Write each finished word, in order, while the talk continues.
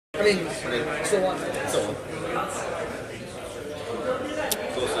I mean, still one. Still one.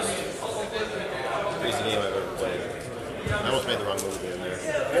 Closest crazy game I've ever played. I almost made the wrong move in there.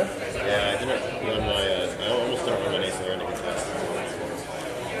 Yeah, I didn't run my. I almost didn't run my Ace Aaron to contest.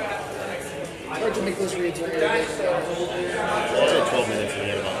 It's hard to make those reads when you're Well, I had 12 minutes and he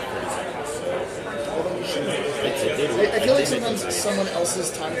had about 30 seconds. So I feel like sometimes someone else's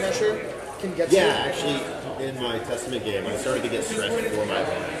time pressure can get to yeah, you. actually, in my Testament game, I started to get stressed before my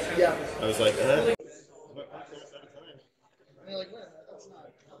opponent. Yeah. I was like, And you're like, wait, that's not.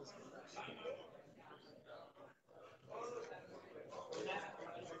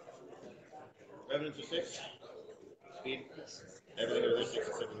 Revenants are 6. Speed. Everything over 6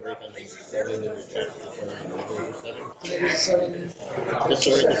 and 7 great engines. Everything in your check. 7. This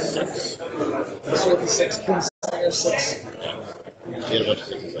sword is 6. This would be 6. Singer 6. He had a bunch of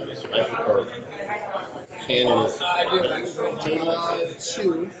 6 and 7s. I have to card. Cannon is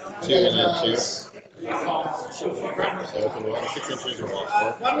 2. 2 and then 2. So it can go on 6 inches or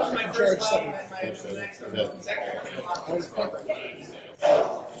what? Charge 7. No.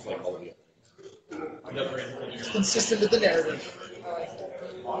 Just like all of you. It's consistent with the narrative.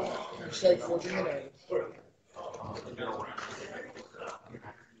 Hashtag forging the narrative.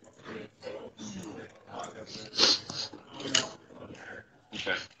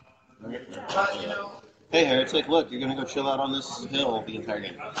 Okay. Hey, Heretic, look, you're gonna go chill out on this hill the entire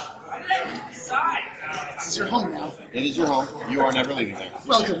game. This is your home now. It is your home. You are never leaving there.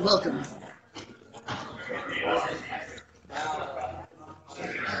 Welcome, welcome.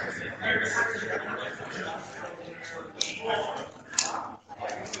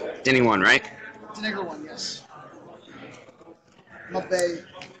 Anyone, right? Denigger 1, yes. Muppet.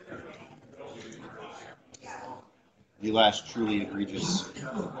 You last truly egregious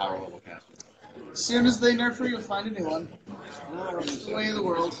power level caster. As soon as they nerf her, you'll find a new one. It's the way of the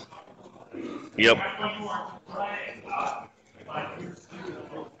world. Yep.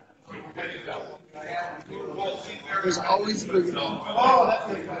 There's always a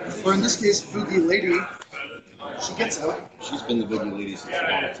boogeyman. Or in this case, Boogie Lady. She gets out. She's been the boogie lady since a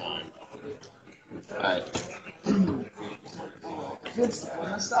long time. Alright. Good stuff. I'm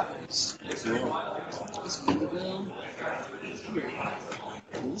not stopping. Yes, you will. This one will go here.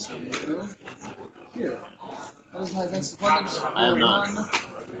 This one will go here. That is my advanced deployment. I am not.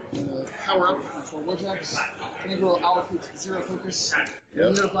 Power up for Warjax. Denigger will allocate 0 focus. Yep.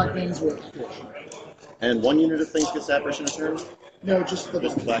 Unit of Black Veins with apparition. And 1 unit of things gets apparition a turn? No, just the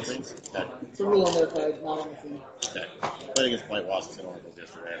Just the black things? Okay. It's a rule on their side, not on the thing. Okay. Played against White Wasps in Oracles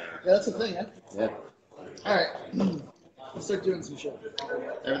yesterday. Yeah, that's the thing, eh? Yeah. Alright. Let's start doing some shit.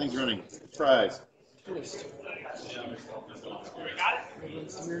 Everything's running. Surprise. First.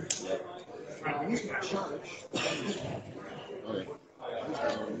 Here. He's gonna charge. Okay.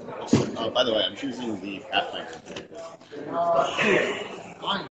 Oh, by the way, I'm choosing the Pathfinder.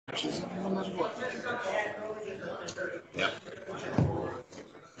 Fine. She's no matter what. Yeah.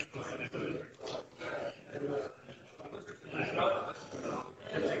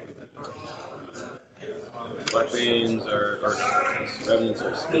 Black Veins are Revenants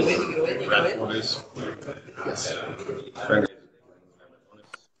are speed. Wrath bonus. Yes.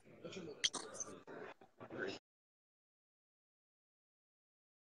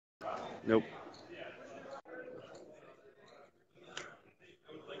 Nope.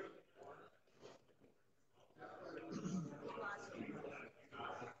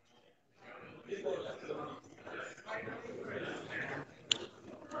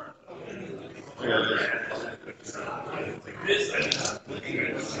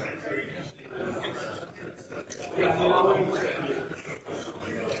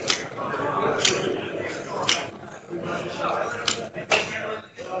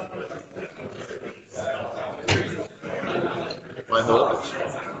 My hope.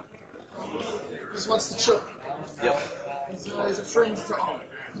 Just wants to chill. Yep. He's a friend to all.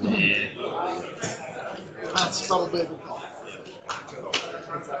 That's probably a good call.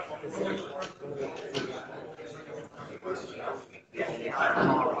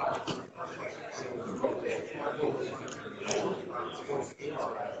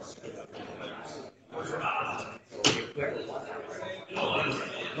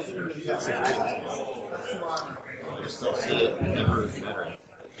 Still see it never better.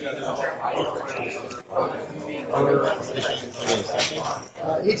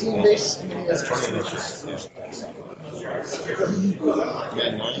 18 base, and then he has 20.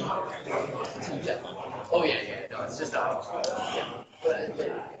 Yeah, 9. Oh yeah, yeah. No, it's just yeah.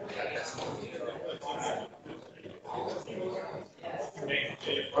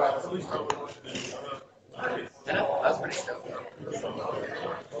 That was pretty dope.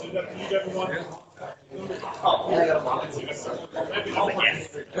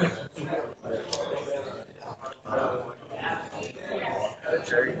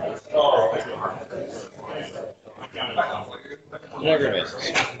 Never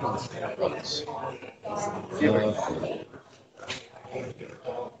misses.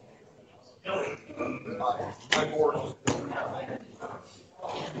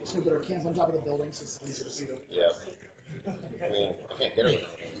 So we better camp on top of the building so it's easier to see them. Yeah. I mean, I can't get it.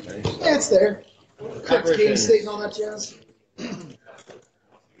 Yeah, it's there. Correct game state and all that jazz.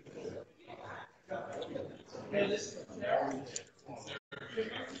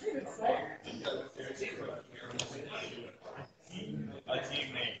 A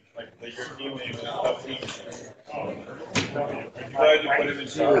team name, like your team name is a team name. I'm glad you put him in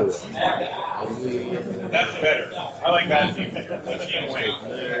charge. That's better. I like that team name. The team wing.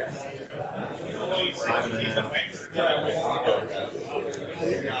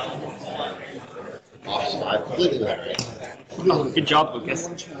 Awesome. I completely got it right. Oh, good job, Lucas.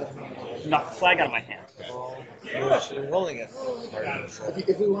 Knock the flag out of my hand. Rolling it.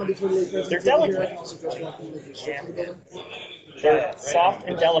 If we want to do 48 presents, They're here, I delicate. can also just walk in with your straight to the building. They're soft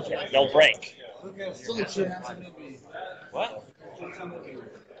and delicate. They'll break. It's only 2 and a half maybe. What?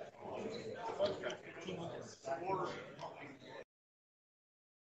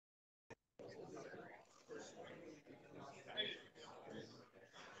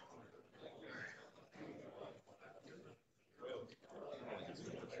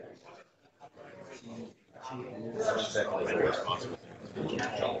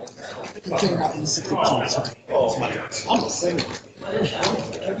 Container not in 60 pounds. I'm the same.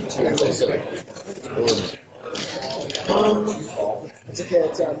 It's okay.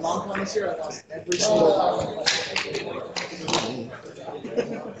 It's non-con this year. I lost every single.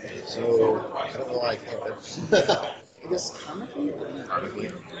 So, I don't know why I can't bet. I guess comically.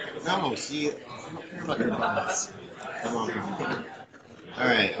 No, see, I don't care about your buttons. Come on.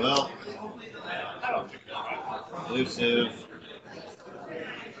 Alright, well. Elusive.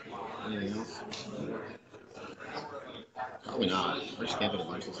 Anything else? Probably not. We're just camping a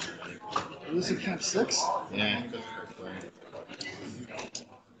bunch of stuff. Elusive Camp 6? Yeah,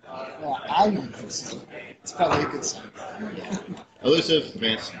 Yeah, I know this. It's probably a good sign. Elusive,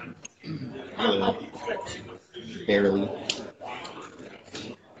 advance. Barely.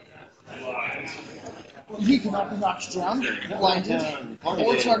 He cannot be knocked down, blinded,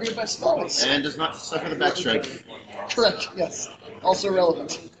 or targeted by spells. And does not suffer the backstrike. Correct, yes. Also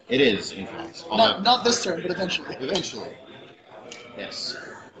relevant. It is, in fact. Not this turn, but eventually. Eventually. Yes.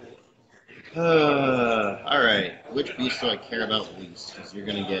 Alright. Which beast do I care about least? Because you're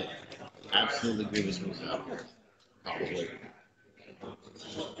going to get absolutely grievous moves out. Probably.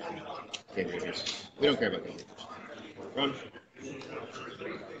 Game Rangers. We don't care about Game Rangers. Run.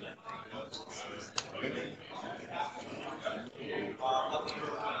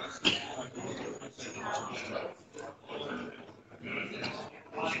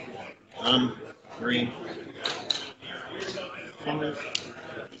 Green. 5.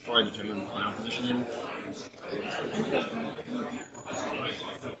 Before I determine the final positioning.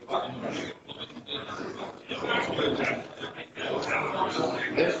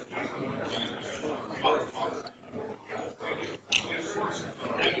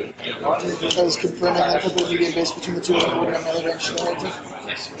 I was confirming that for the medium base between the two of them, we're going to melee range the narrative.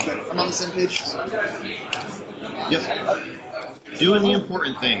 Yes. I'm on the same page. Yep. Doing the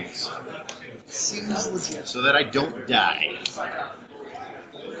important things Seems legit. so that I don't die.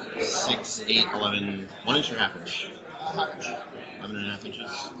 6, 8, 11, 1 inch or half inch? 11 and a half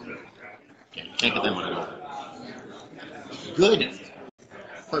inches. Okay, can't get that one out. Good.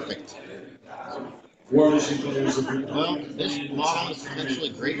 Perfect. Well, this model is potentially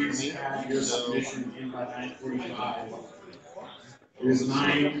great for me, so It is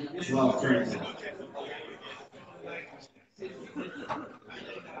 9-12 currently.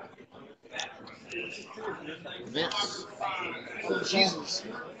 advance. Oh, Jesus.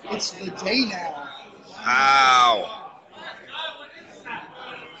 It's the day now. Ow!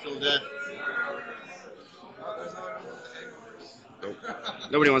 Still dead. Nope.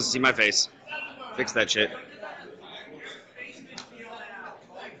 Nobody wants to see my face. Fix that shit.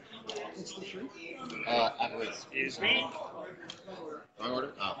 It's the truth. Apparatus. Excuse me? Wrong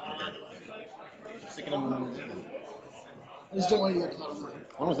order? Oh, okay. Sticking them. I just don't want you to get caught on mine.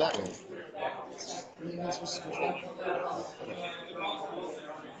 When was that roll? I mean, that's supposed to control.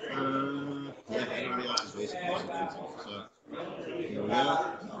 Yeah, everybody else is basically so here we go.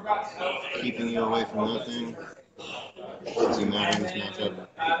 Keeping you away from that thing. Doesn't matter in this matchup.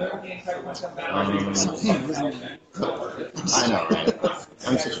 It's not him, isn't it? I know, right?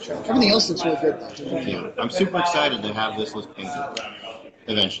 I'm such a Everything else looks really good though. Yeah, I'm super excited to have this list painted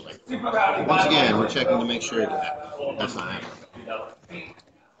eventually. Once again, we're checking to make sure that that's not happening.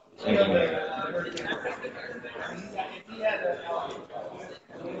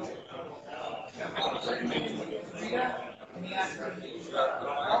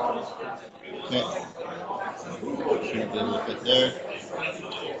 Okay. Should be able to fit there.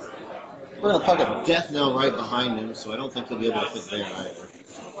 We're gonna park a death knell right behind him, so I don't think he'll be able to fit there either.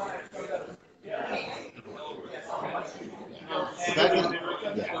 The fact that,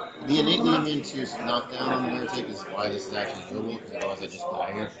 yeah, the innately immune to knockdown on the Lunatic is why this is actually doable, because otherwise I just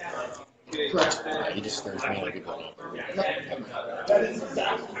die here. Correct. Yeah, he just scares me like a good one.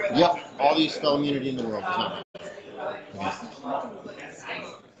 Yep, all the spell immunity in the world does not matter.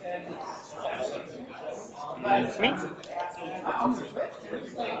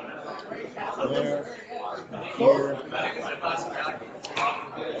 There, here.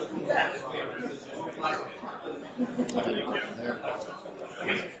 There.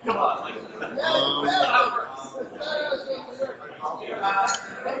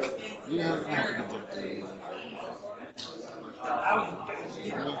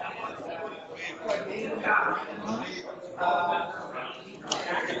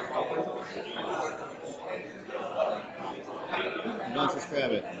 Advance this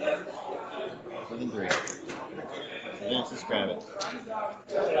grab it. Within 3. Advance this grab it.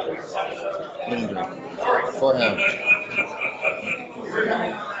 Within 3. Forehand.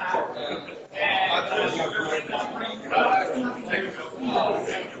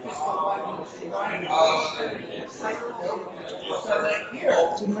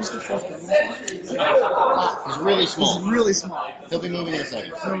 He's really small. He's really small. He'll be moving in a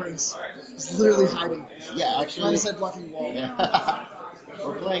second. No worries. He's literally hiding. Yeah, On actually. the side blocking wall. Yeah.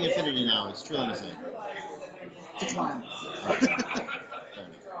 We're playing Infinity now. It's truly insane. Decline. Fair enough.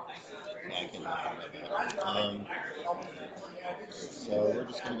 Yeah, I can laugh about that. So we're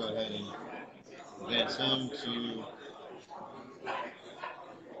just going to go ahead and advance him to.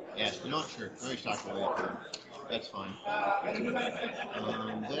 Yeah, you're not sure. No, he's talking away up there. That's fine.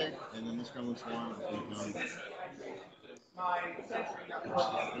 There, and then this Gremlin Swarm will come. To.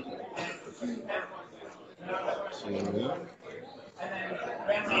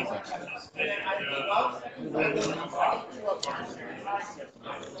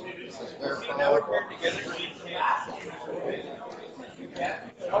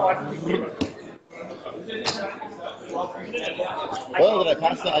 Well, did I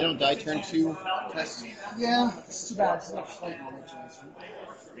pass that I don't die turn 2 test? Yeah, it's too bad. It's not fighting all my chance. Sorry.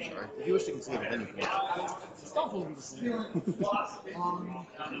 If you wish to conceal it, then you can. Stop holding this thing. There's the other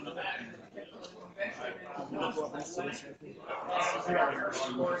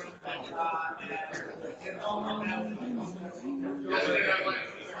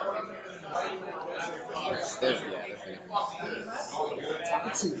thing.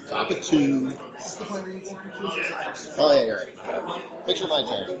 Let's see. Top of 2. This is the point where you take your Oh, yeah, you're right. Picture my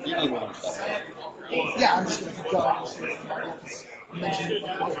turn. You need more stuff. Yeah, I'm just going to keep going. I mentioned it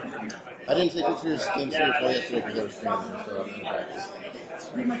before. I didn't take pictures in Super 4 yesterday because I was streaming, so I'm going to practice.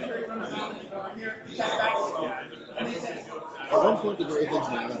 At one point, did the Ravens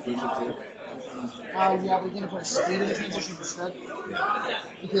not have feature too? Yeah, we're going to put a speed in the transition instead.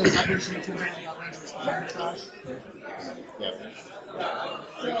 Because I'm pretty sure the transition got range was kind of trash. Yep.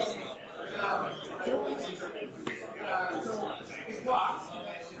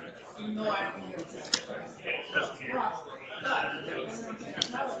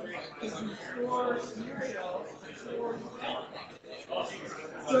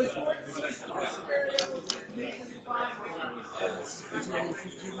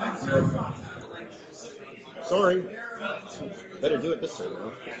 Sorry. Better do it this time,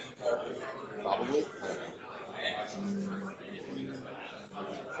 though. Probably.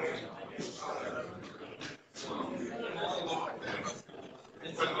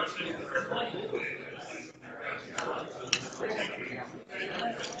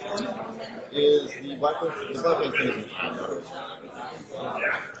 Is the black one finishing ad though?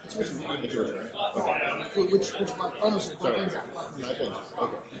 It's yours, right? Okay. Which one? Oh, no, sorry. Sorry. Black Wings out. Black Wings Black Wings.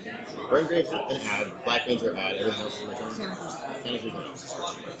 Okay. Brain Graves are an ad, Black Wings are ad, everything else is return. Tanner's And it's return.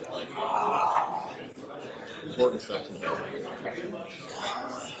 Important stuff to know.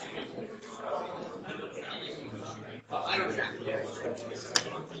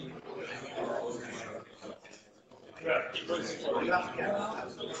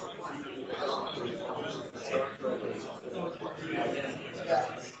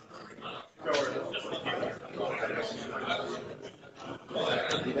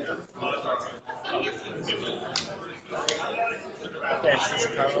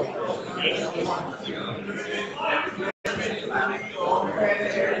 Francisco.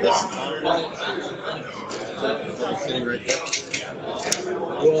 This sitting right there.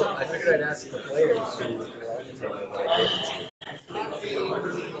 Well, I figured I'd ask the players who are on the table like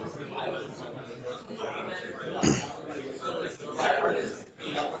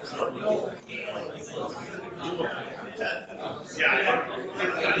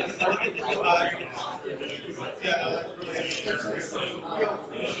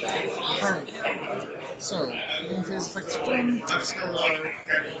Alright. So, main phase effects done.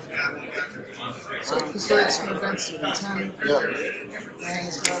 So, Custodian Screen events within 10. Yeah. And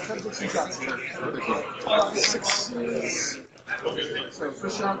he's got 13 shots. Sixes. So,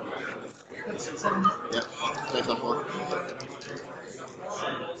 first shot. Hits 7. Yeah. Takes on 4.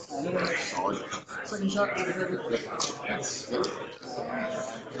 Solid. Second shot. Hits. Yep.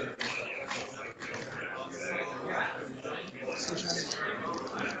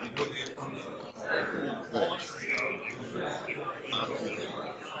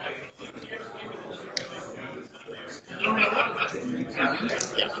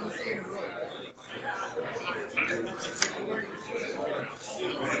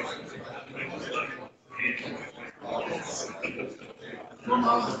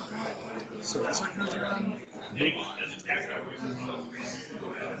 So, second turn.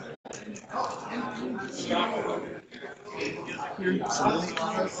 Here, so,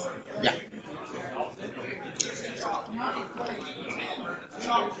 Yeah.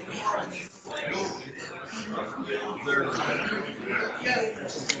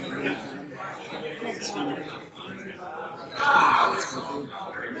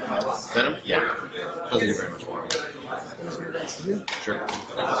 Venom? Yeah. Doesn't do very much more. Sure.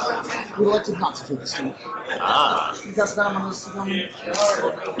 we would like to constitute this team. Ah. Because Venom on this film.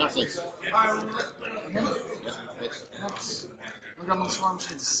 Netflix. Okay. Yeah. Thanks. Next, we're going to Swarm,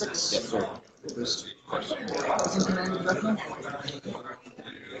 which is 6. Yes, sir. Boost. Doesn't command the death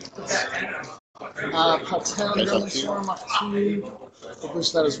Patel, Golden Swarm up 2. We'll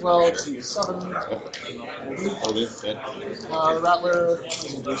boost that as well to 7. Hold it. Dead. Rattler,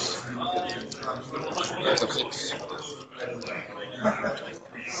 doesn't boost. That's up 6.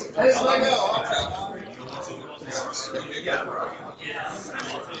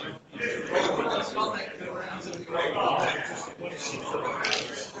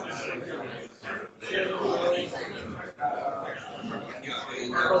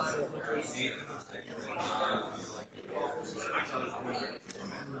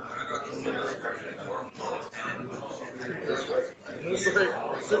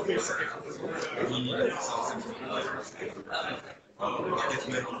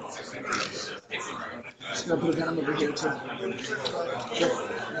 Just gonna put a Venom over here too.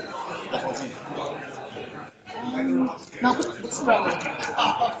 Now, what's the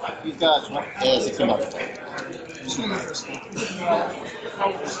Rattler? He's got 16 bucks. Just gonna go first.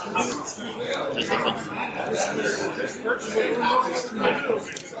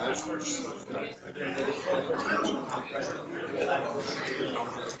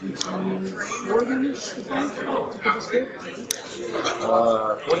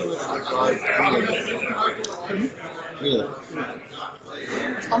 Really?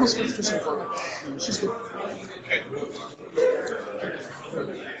 Almost 50% for her. She's good.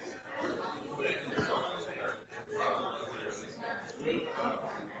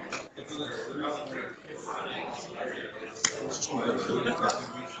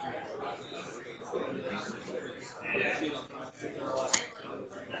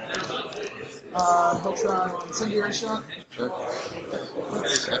 He'll try incendiary shot. Sure.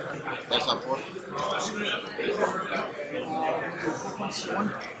 That's on 4. One.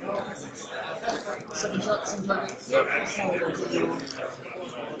 Second shot, same target.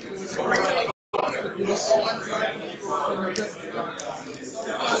 Do this.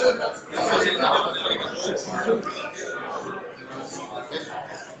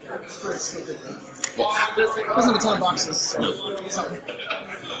 Doesn't have a ton of boxes. Something.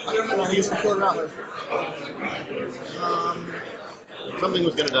 He's the killer Rattler. Something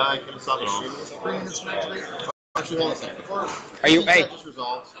was going to die. Couldn't stop it all. Bringing this match rate. Actually, hold on a second. Are you? Hey, Just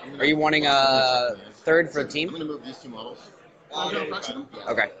resolved. are you wanting a third for the I'm team? going to move these 2 models.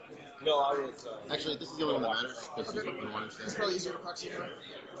 Okay. No, I was. Actually, this is the only one that matters because he's looking one It's instead. probably easier to proxy anyway.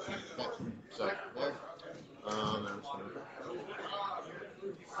 Okay. So, there. I'm just going to.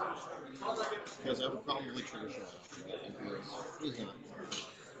 Because I would probably trigger shot. He's not.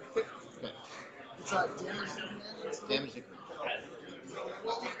 Okay. It's damage to command. Damage to command.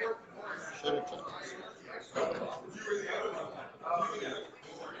 Should have checked.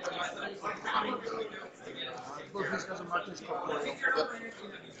 Both these guys are marked as corporeal. Yep.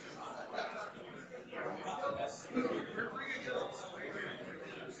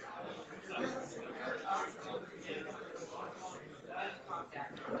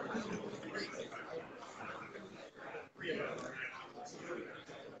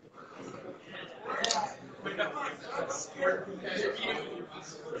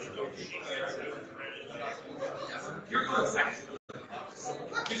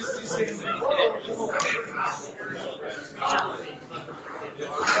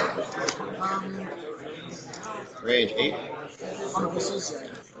 Range 8. On whistles,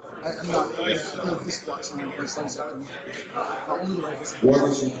 I'm not. I have this box on my son's second. Only the rifles.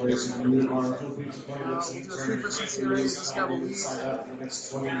 Warriors Incorporation, you are hoping to play We'll this do a tournament. 3% series. This guy will lead. Sign up in the next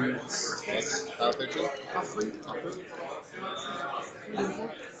 20 minutes. That's 13. Top three. Top three.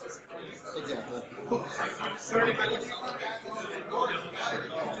 Beautiful. Exactly.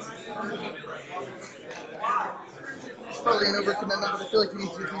 It's probably an overcommitment, but I feel like you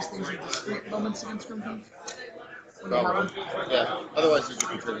need to do these things in discrete moments against Grim Teams. When you have them. Yeah. Otherwise, there's a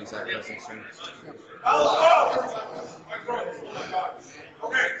contributing sacrifice next turn.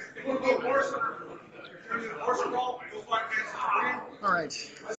 Alright.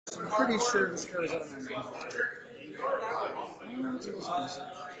 So I'm pretty sure this goes out of my mind.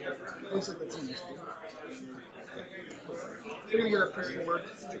 Looks like that's in this one. We're gonna get our principal work.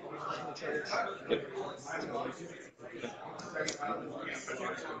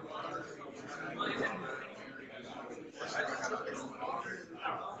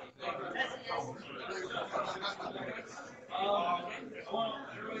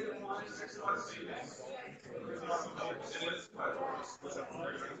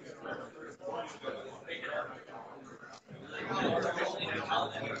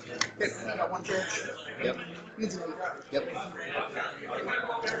 Okay, I got one charge. Yep. Needs an 8. Yep.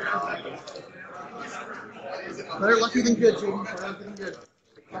 Better lucky than good, Jaden. Better lucky than good.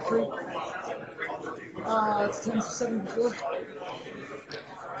 Got 3. It's 10 to 7 to 4.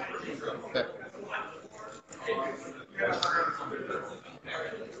 Okay.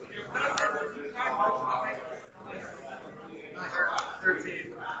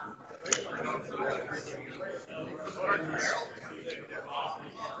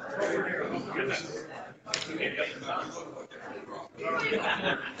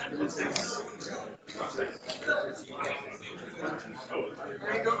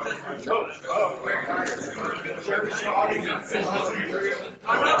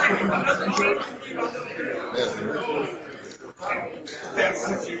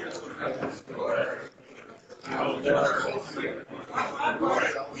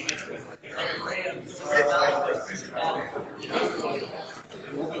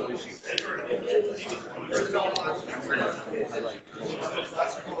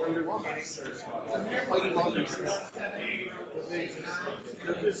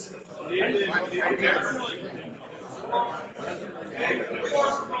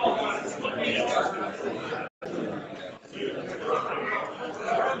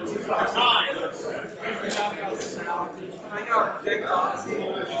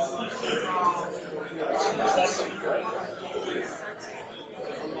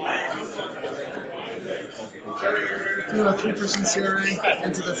 Do a 3% CRA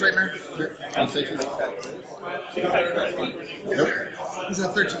into the Frightener. Nope. He's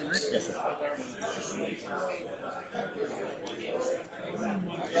at 13, right? Yes, sir.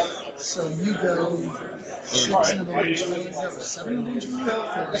 So you go 6 in the range. 7 in the range?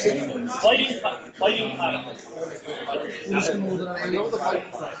 Lighting We're just going to hold it out.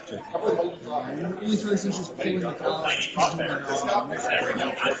 Only for this is just pulling the cows. Okay,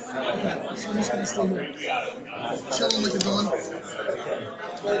 so I'm just going to stay here. Chilling like a villain.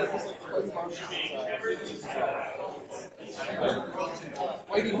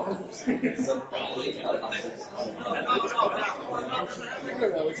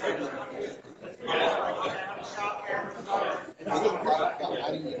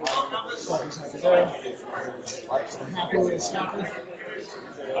 Happy with his happy.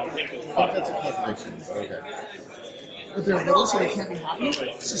 That's a confirmation. Okay. But they're little, so they can't be happy.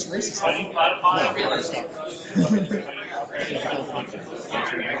 It's just racist. I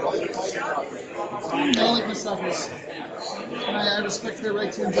don't like my suckers. And I respect their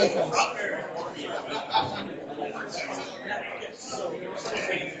right to enjoy things.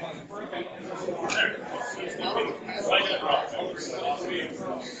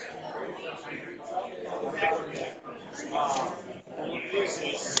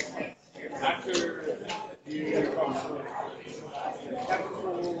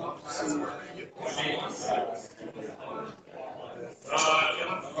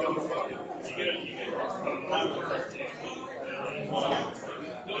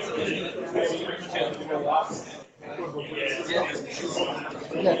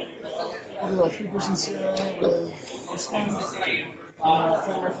 Okay. I'll do a 3% Sierra with this one.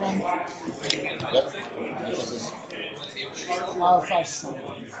 For my friend. Yep. 5 cents.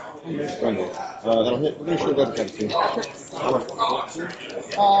 Randall. That'll hit. We're gonna shoot that attack too. How much?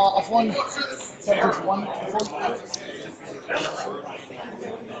 F1. That takes 1.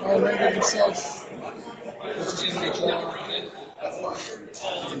 And render himself. Which is going to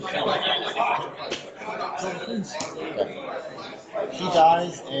He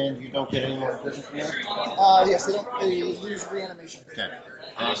dies, and you don't get any more attention from him. Yes, they lose reanimation. Okay.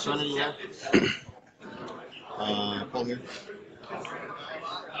 Serenity left. Pull here.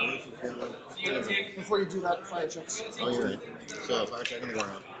 Before you do that, fire checks. Oh, you're right. So, fire check on the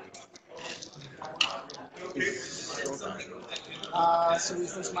ground. So we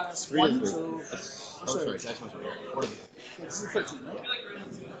first minus 3 1, to 3. so... Oh, sorry, that's much better. What is it? This is 13, right?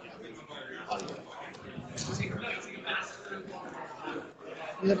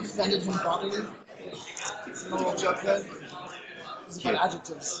 We have offended him bodily. It's a little joke there. It's about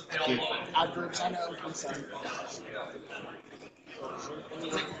adjectives. Cute. Adverbs, I know. I'm sorry.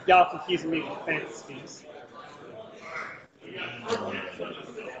 Y'all confusing me with fantasies.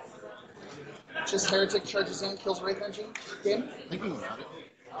 Just heretic charges in, kills Wraith Engine. Game. Thinking about it.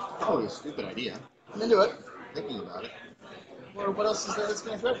 Probably a stupid idea. I'm into it. Thinking about it. Or what else is there that's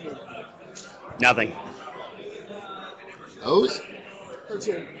going to threaten me? Nothing. Those? Her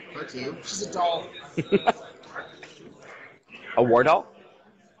too. Her too. She's a doll. A war doll?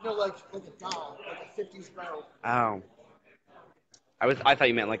 No, like a doll, like a 50s barrel. Oh. I thought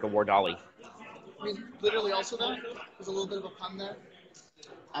you meant like a war dolly. I mean, literally also that. There's a little bit of a pun there.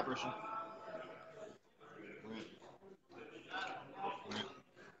 Apparition.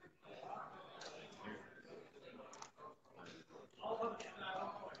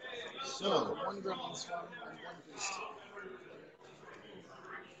 So, One gremlin swarm and 1 beast.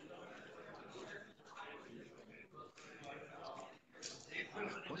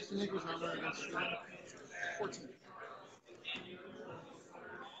 what's the nigger's number against you? 14.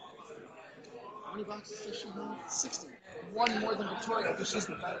 How many boxes does she have? 60. 1 more than Victoria because she's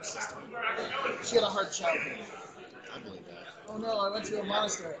the better sister. She had a hard childhood. I believe that. Oh no, I went to a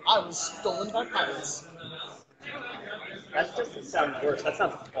monastery. I was stolen by pirates. That doesn't sound worse. That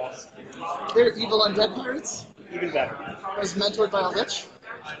sounds awesome. They're evil undead pirates. Even better. I was mentored by a lich.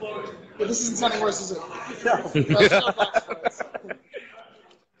 But this isn't sounding worse, is it? No. No, it's not box pirates.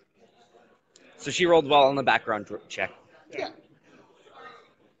 So she rolled well on the background check. Yeah.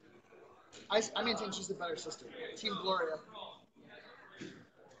 I maintain she's the better sister. Team Gloria.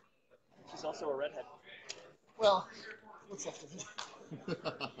 She's also a redhead. Well, what's left of it?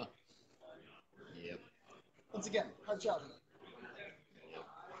 Yep. Once again, hard childhood.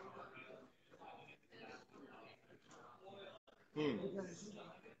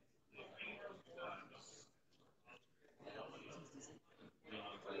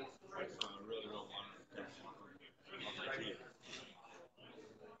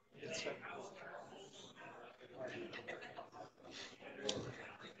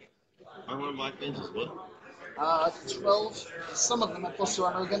 Armor black fences, what? 12. Some of them have +2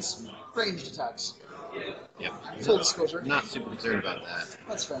 armor against ranged attacks. Yep. Full disclosure. Not super concerned about that.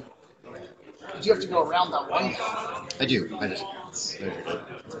 That's fair. But you have to go around that one. I do. I just.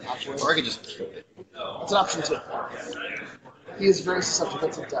 Actually, Or I could just kill it. it's an option too. He is very susceptible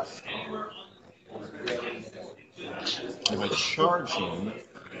to death. If I charge him,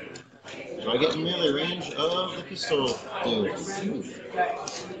 do I get melee range of the pistol? Dude.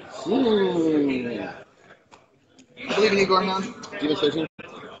 Ooh. I believe in Igor Hound. Demon 13?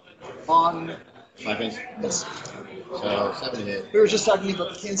 On 5 hits. this. So 7 to hit. We were just talking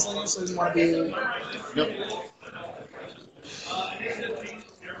about the canceling, so we want to be. Nope.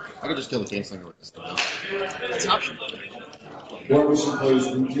 I could just kill the Kingslinger with this thing. It's an option. What we should play is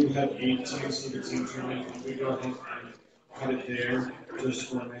we do have 18, so the team tournament. We go ahead and cut it there just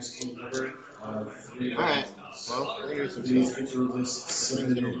for a nice clean number. 3 Alright. Well, we're gonna do some These stealth. get to release 7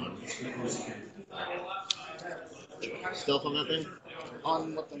 Stealth on that thing?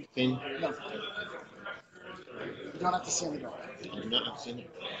 On what then? Thing? No. You don't have to see anything. I do not have to see it.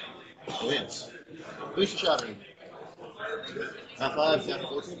 Wins. Boost shattering. Got 5, got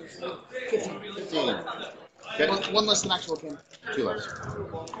 14. 15. 15. Okay. One less than actual game. 2 less.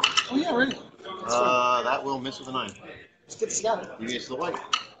 Oh yeah, right. That's fine. That will miss with a 9. Just get the scatter. You get to the white.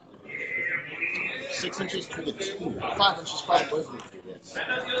 6 inches to the 2. 5 inches probably. Yes.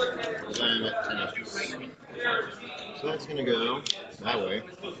 Because I am at 10 inches. So that's going to go that way.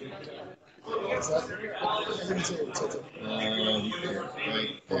 What's that? I didn't see it tilted.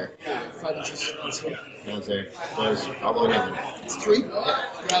 Right there. 5 inches. This way. That's there. Goes all the way down. It's 3?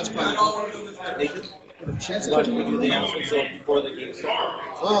 Yeah, it's probably. With a chance of Want to catching do the the announcements before the game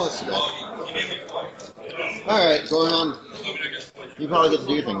starts? Well, let's do that. Alright, going on. You probably get to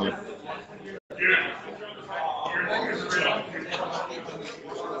do your thing there.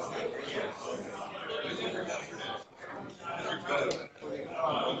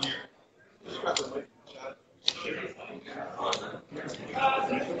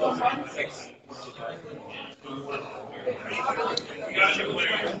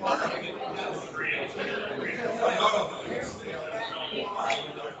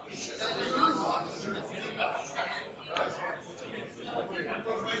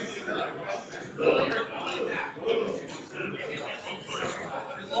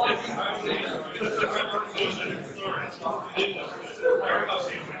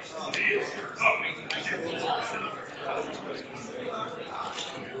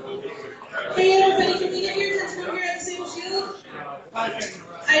 Hey everybody, can we get your attention over here at the Sable Shield? I'm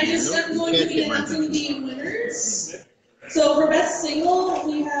going to be announcing the winners. So for best single,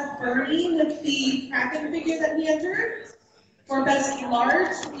 we have Bernie with the Kraken figure that he entered. For best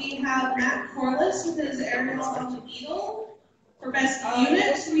large, we have Matt Corliss with his Ariel on the Beetle. For best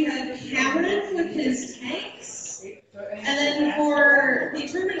unit, we have Cameron with his tanks. And then for the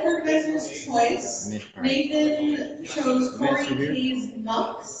tournament organizer's choice, Nathan chose Corey K's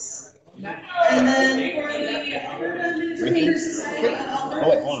Monks. And then for the Alberta Administrator Society of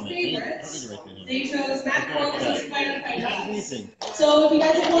Alberta's favorites, they chose Matt Corliss's Fighter Fighter. So if you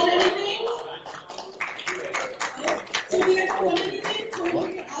guys have won anything,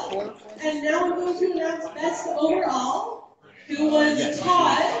 point it out. And now we're going to announce best overall, who was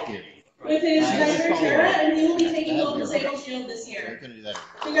Todd with his Nightmare Terra, and he will be taking home the Sable Shield this year.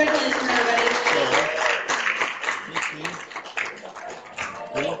 Congratulations, everybody.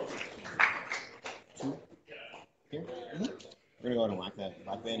 We're gonna go and whack that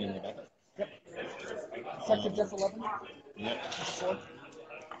black band in Rebecca. Yep. Effective Death 11. Yep. 4.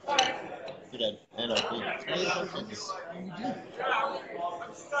 You're dead. And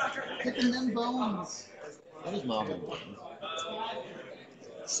Picking them bones. What is Marvin?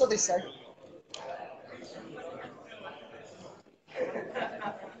 So they say.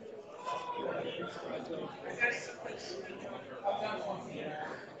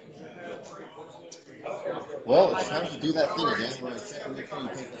 Well, it's time to do that thing again where I check and make sure you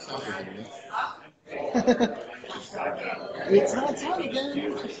take the sausage in me. It's not time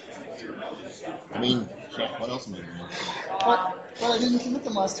again. I mean, check. What else am I doing? But I didn't commit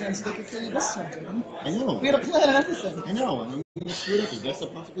them last turn, so they could kill you this turn, Jordan. I know. We had a plan and everything. I know. I'm gonna screw it up as best I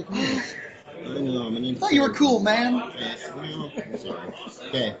possibly can. I know. I'm I thought you were cool, man. Yes. Well, I'm sorry.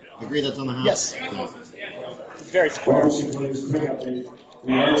 Okay. Agree that's on the house? Yes. Very smart. Varsity players, quick update.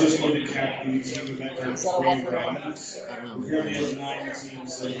 We are just going to cap the team event for spring rounds. We currently have 9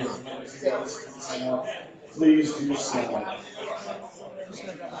 teams, so there's 9 teams to sign up. Please do so. I'm just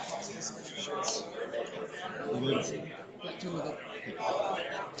gonna grab my possible signature shirts. Yeah, 2 of them.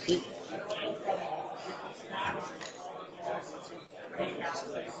 Do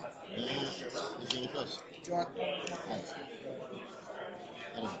you want?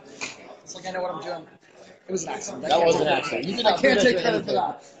 It's like I know what I'm doing. It was an accident. That was an accident. You did I not can't finish take credit for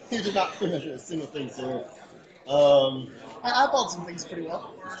that. You did not finish a single thing, sir. I eyeballed some things pretty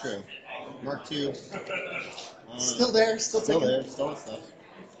well. It's true. Mark II. Still there, still Still taking. there. Still with stuff.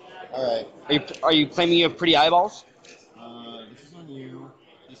 All right. Are you claiming you have pretty eyeballs? This is on you.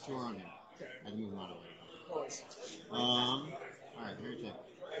 These 2 are on you. I can move them out of the way. Always. All right. Here's it.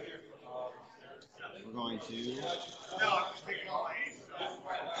 We're going to do that.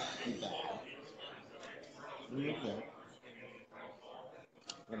 Move there.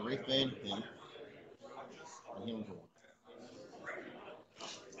 We're going to Wraith Bane him. And heal him for 1.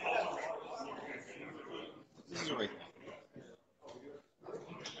 This is a Wraith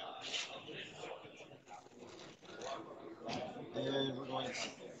Bane. And we're going to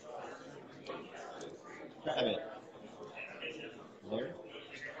grab it. There.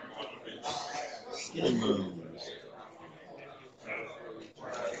 Skin moves.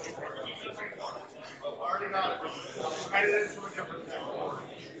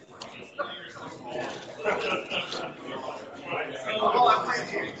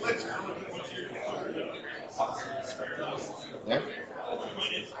 There.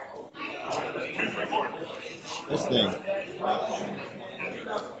 This thing.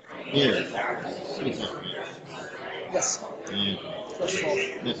 Here. Sweet stuff. Yes. And First of all.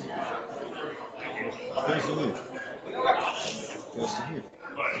 this. Goes to here.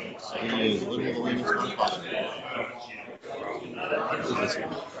 Goes to here. He is literally the lamest one possible. What is this one?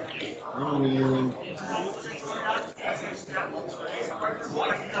 Mm.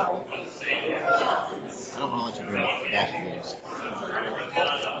 I don't want to let you bring dash games.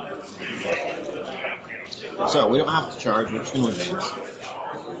 So we don't have to charge, we're just going to advance.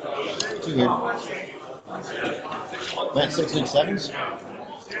 Too weird. Plant 6 league 7s.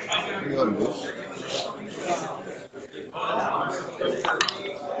 Here you go and boost.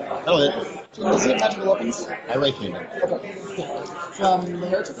 That'll hit. Does he have magical weapons? I Ray Kingdom. Okay. From the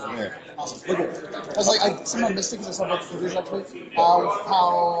Heretic? Here. Awesome. We're good. I was like, I somehow missed it because I saw both figures actually.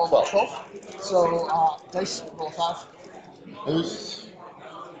 How 12. So, dice, roll 5. Boost.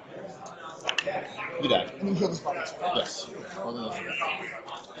 You die. And then heal this body. Yes. Hold on.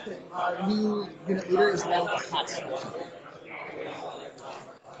 New unit leader is now a hat.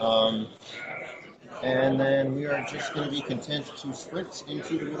 And then we are just going to be content to sprint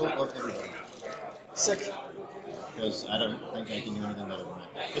into the middle of everybody. Sick. Because I don't think I can do anything better than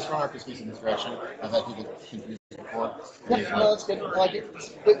that. This front arc is facing this direction. I've had people confused before. Yep, no, that's good. I like it.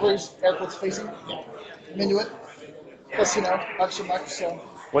 Wait, where's Eric's facing? Yeah. I'm into it. Plus, you know, extra much, so.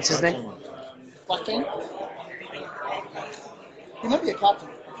 What's his name? Blackfang? He might be a captain.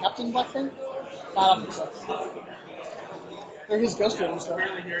 Captain Blackfang? I don't think so. They're his Ghost Riders, though.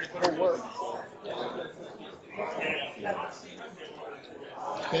 Or were.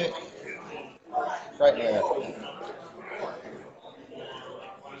 Okay. Right there.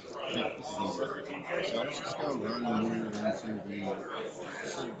 Yeah, this is easy. So let's just go run and move into the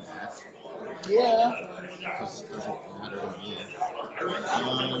bath. Yeah. Because it doesn't matter to me. And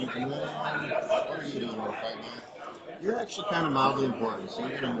then, what are you doing right now? You're actually kind of mildly important, so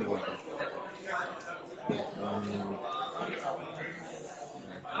you're going to move over.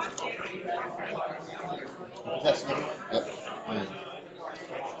 That's good. Yep. Right.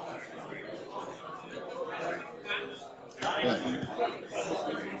 Good.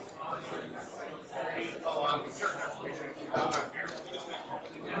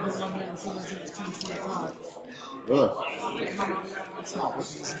 Good. That's not what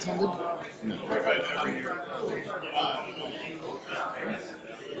he's intended. No.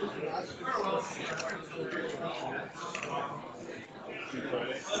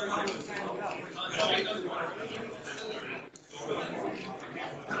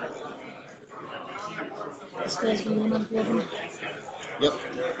 This guy's going to run together. Yep.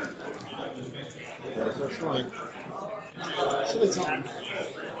 That's our fine. Silly time.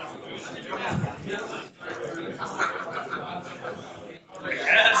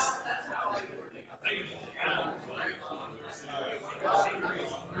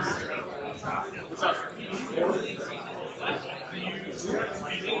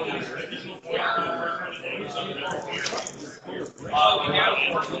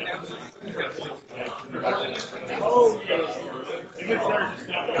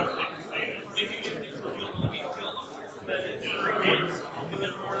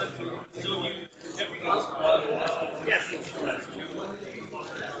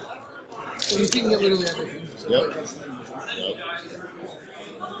 So you can get literally everything. So Yep. Yep.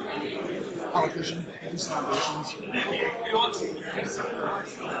 Allocation, decent operations.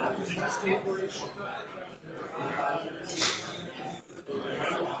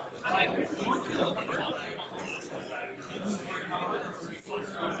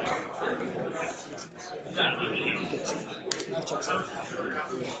 That checks out.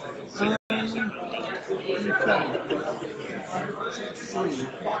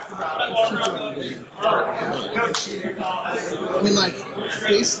 I mean, like,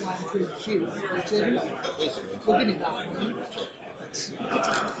 baseline pretty cute. We'll give me that one.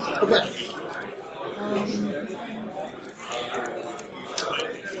 Okay.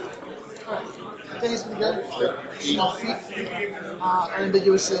 Denny's pretty good. Small feet.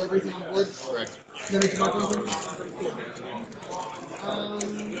 Unambiguous everything on board. Correct. Then we can mark anything.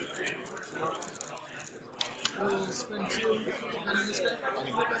 We'll spend 2 on this guy.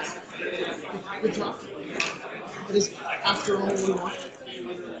 Good drop. It is after all we want.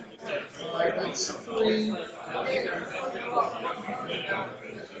 Alright, that's 3.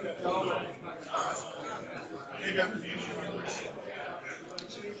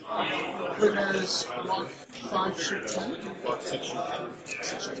 There's block 5, shoot 10. Block 6, shoot 10.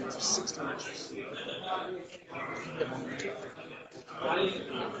 6 shoot 10 for 60 inches.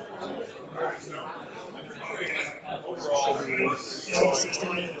 So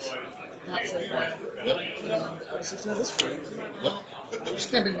 16 inches. That's right. Yep. And 16 of this for you. Yep. Just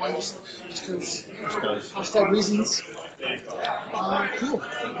can't be one just because Because hashtag reasons. Cool.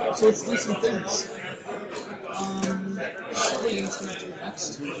 So let's do some things. Probably going to do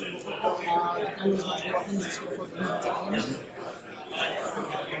next. I was not weapons for the time.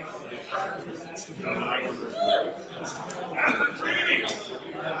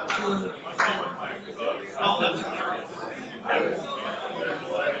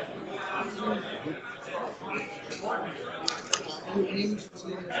 You aimed to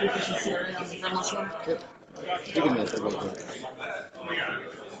the efficiency area on the grandma's one. Yep. You can answer real quick.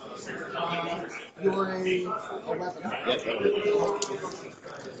 You're a 11. Yep, that'll hit.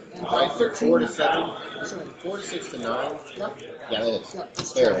 And by 13. 4 to 7. Sorry. 4 to 6 to 9. Yep. Yeah, that is. Yep.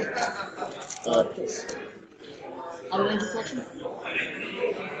 There. This. Out of range reflection?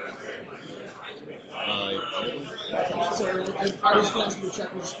 So I was going to do a check,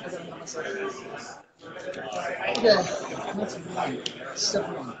 which I got on myself. Okay, that's one. Step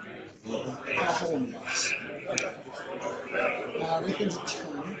 1. A hole in the box. Everything's a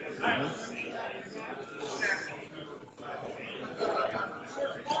turn.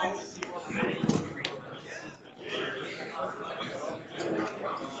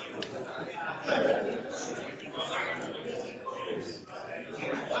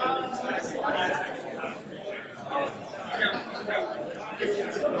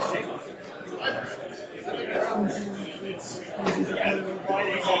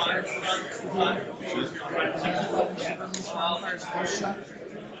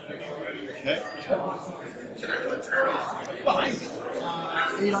 Okay.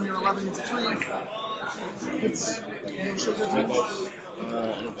 8 on your 11 is a 3. It's no sugar damage. I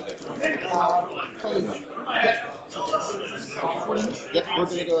don't think Probably. Yep. 4 damage. Yep, we're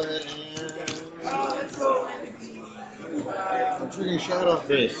gonna go ahead and I'm taking a shot off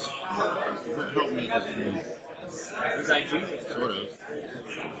this. Does that help me this move? Sort of.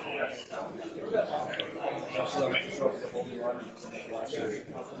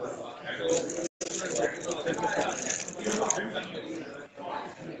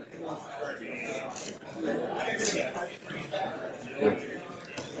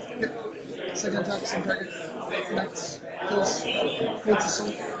 Second attack, same target. Connects. Kills. Makes a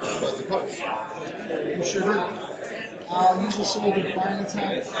soul. What's the cost? You sure do. Use your soul to divine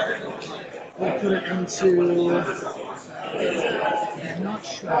attack. We'll put it into. I'm not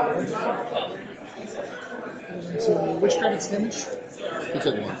sure. Into which credit's damage? He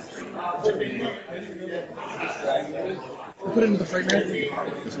took 1. We'll put it into the frightmare.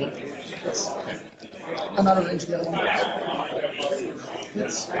 This one? Yes. I'm out of range of the other one.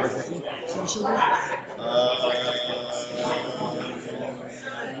 Hits. So sugar.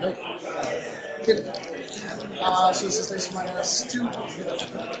 Nope. Hit it. So this is base minus 2.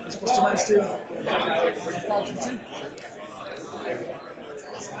 It's plus 2 minus 2. 5 to 2.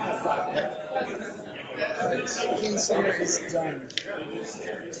 King Slayer is done.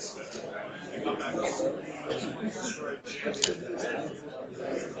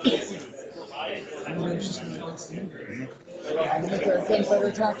 Make a thing fighter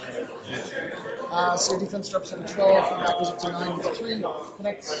attack. So your defense drops down to 12, and that goes up to 9 with 3.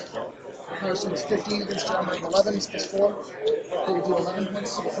 Connects. Comparison is 15 against your armor 11, it's plus 4. So you do 11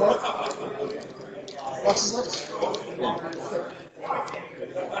 points to the floor. Boxes left.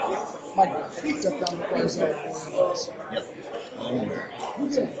 My step down requires a 4. Yep.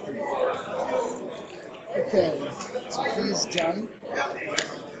 Okay, so he's done.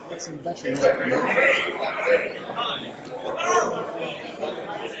 Get some veterans.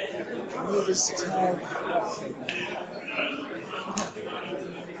 Move his tag.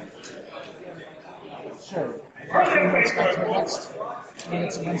 Sure. Let's back to the next. And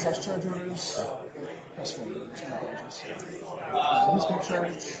get some one-slash charge orders. Plus 4. So he's going to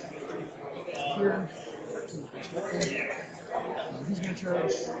charge here. He's going to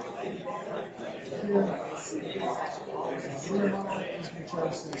charge here. Rear model is going to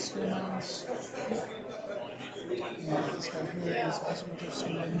charge the spear mines. And this guy here is also going to charge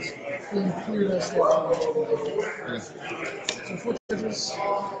spear mines. Being cleared as they are. So 4 charges.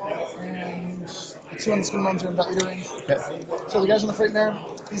 And the 2 on the spear mines are in battle range. So the guys on the freight there,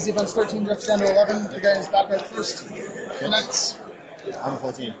 his defense 13 drops down to 11. The guy is back right first. Connects. I'm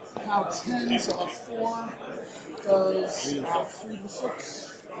 14. Now 10, so a 4 does 3 to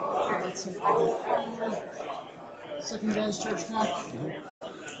 6. That's an 4. Second guy's charge attack.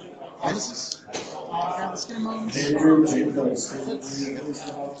 Misses. Grab the skin moans. Hits. Your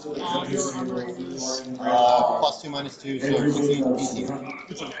armor is Plus 2 minus 2, so 15 PC.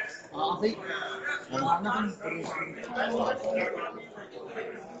 8. Nothing.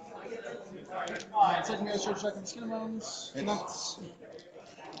 Second guy's charge attack on the skin moans. Connects.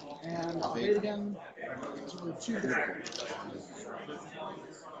 And I'll 8 again. So 2 to 4.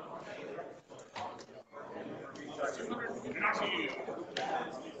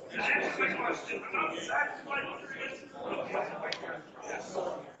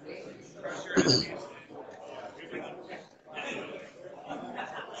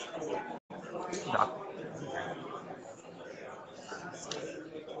 Doc.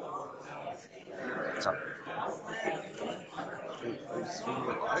 What's up?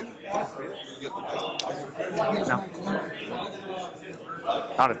 No.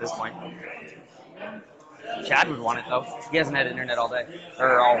 Not at this point. Chad would want it though. He hasn't had internet all day.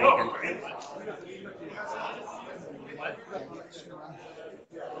 Or all weekend.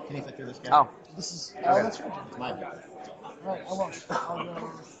 Can you fit through this guy? Oh. This is. Oh, that's right. It's my bad. Alright, I won't. I'll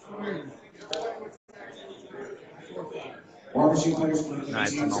go 3. Barbecue players for No,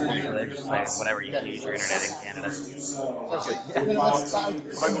 it's a mobile, so they're just like whatever you can use your internet in Canada.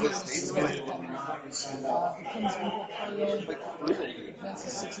 That's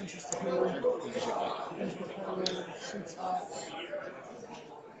 6 inches to here.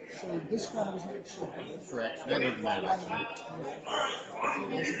 So this one was not sure. Correct. That doesn't matter.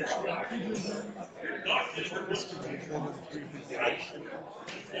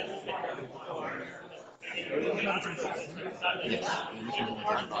 Yes.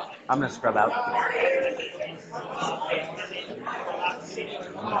 I'm gonna scrub out.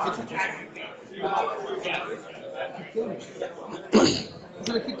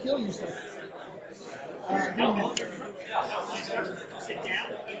 So it could kill you, sir.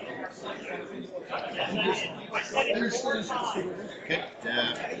 Okay.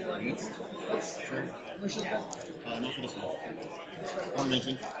 Sure. No for this one. Or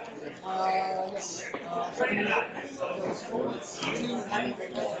mention. Yes.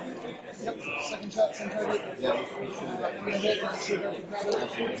 Yep. Second shot, same target. Yeah. Gonna hit, not sure if I can grab it.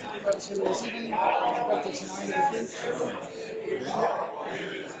 Right to the receiving. Right takes 9 to the free.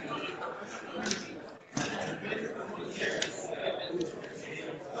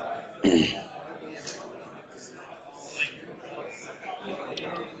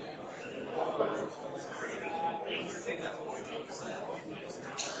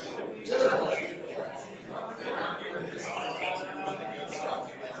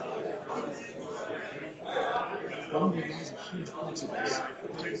 One of you guys are huge consequence.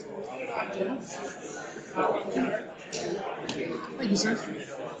 Thank you, sir.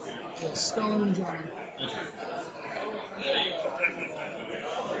 Yeah, Stone and Johnny.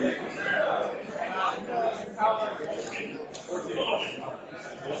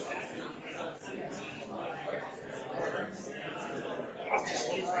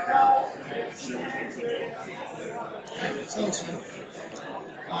 So it's fine.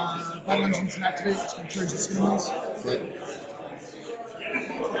 Battle engines can activate, it's going to charge the spin wheels.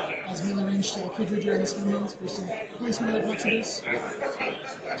 As melee range to the creature during the spin wheels, based on placement of the this.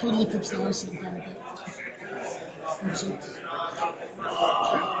 Totally flips the ice and I'm fine with it.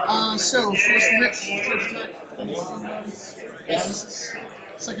 So, first hit, charge attack. Yes.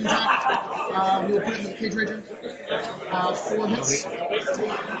 Second attack, we will put it in the Cage Rager. 4 hits.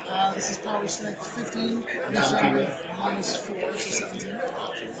 This is power strength 15. This minus 4, so 17.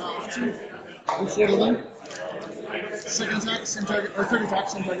 2. We 4 to them. Second attack, same target, or third attack,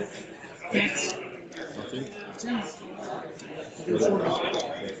 same target. Hits. 15. We 4 to them.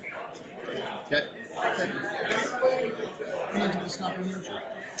 Okay. Okay. I'm going to do the stopping here.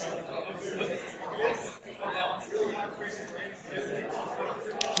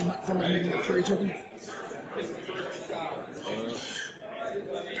 From making a furry token.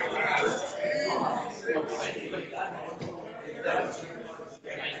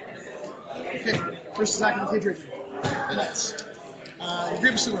 Okay, first attack in the Cage Rager. Next.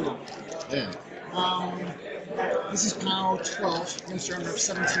 Grievous Cylinder. Yeah. This is POW 12 against your armor of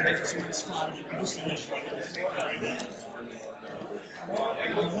 17, so minus 5. This damage.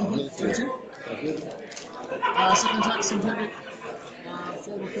 32. Second attack, same target.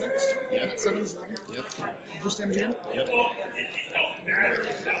 4 will connect. Yep. 7 is 11. Yep. Boost damage again. Yep.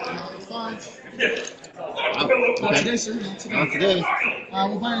 5. Wow. Not Okay. today, sir. Not today. Not today.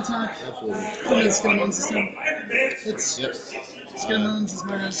 We'll buy an attack. Absolutely. 2 minutes skin moons this time. It's Yep. skin moons is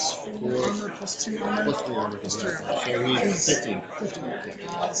minus 4 armor plus 2 armor. Plus 3 armor. Plus 3 armor. So he's 15. 15.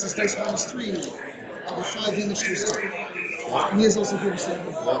 This is dice minus 3. With 5 damage to his attack. And he is also Grievous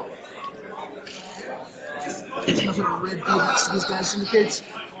Cylinder. Yep. Enough of a red bead next to these guys indicates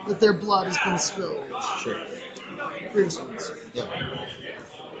that their blood has been spilled. Sure. Grievous ones. Yep.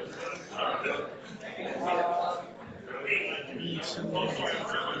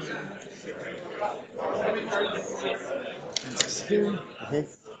 Here.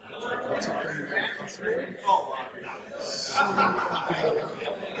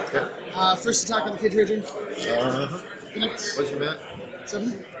 First attack on the Cage Rager. Connects. What's your mat?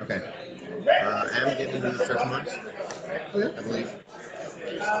 7. Okay. I'm getting into the stretch marks. Okay. I believe.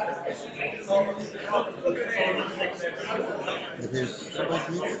 It appears simple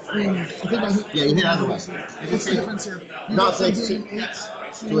to me. I mean, I think I hit. Yeah, you hit either way. What's the difference here? You No, go it's from like being an 8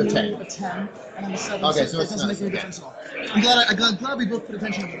 to a 10. A 10, and then a 7. Okay, So so it it's doesn't not make any okay. difference at all. I'm glad we both put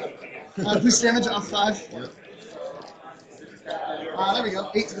attention to that. Boost damage off 5. Yep. There we go.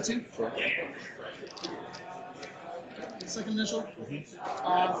 8 to the 2. Second initial.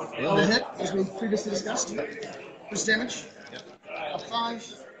 Will hit, as we previously discussed. Boost damage. Off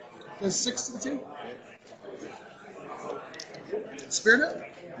 5. Does 6 to the 2. Spirit it?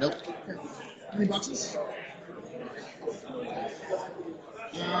 Nope. Okay. How many boxes?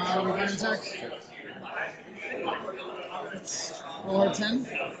 We got attack. Roll hard 10.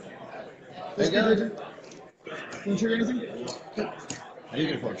 There you go. Do you trigger anything? Okay. I do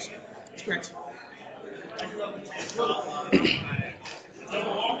get a force. That's correct.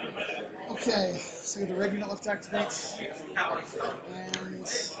 Okay, so we have the regular left activates. And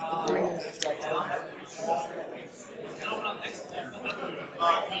the green left activates.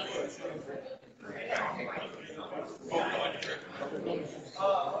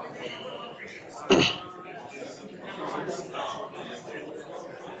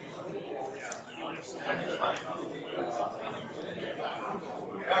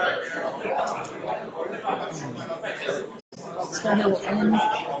 This guy here will aim.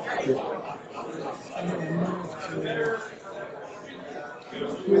 And then move to here.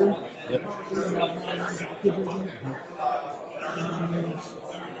 Yep.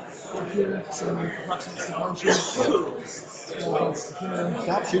 Here, so approximately sequential.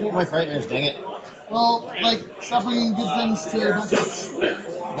 Stop shooting my fright edge, dang it. Well, like, stop bringing good things to your hunters.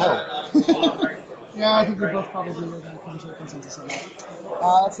 No. Yeah, I think we both probably are going to come to a consensus on that.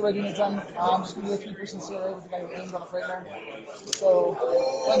 That's the way doing it done. I'm just going to do a 3-person CRA with the guy who aimed on the Frightmare. So,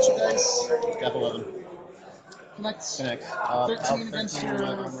 bunch of dice. Step 11. Connects. Connect. 13 against your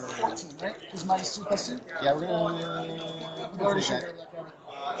 14, right? Because minus 2 plus 2? Yeah, we're gonna. We already showed her that rabbit.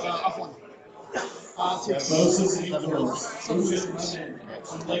 Off 1. Takes Versus 7 equals. 6.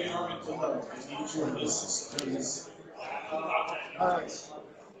 Play your intellect. Each of this is. Alright.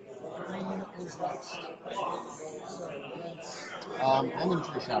 Green is next. So that's. I'm gonna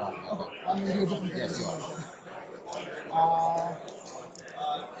try a shot off. Okay, I'm going to do a different thing. Yes, you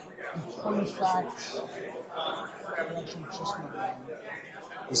Fun fact. I'm actually just going to.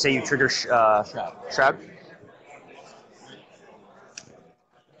 You say you trigger Shroud?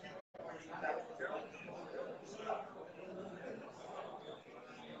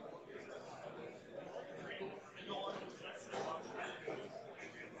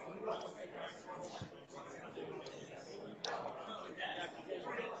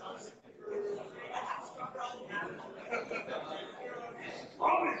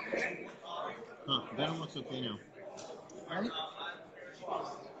 Huh, Venom looks okay now. Right?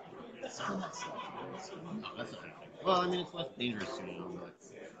 Spin that stuff. Oh, that's not. Well, I mean, it's less dangerous to me, but.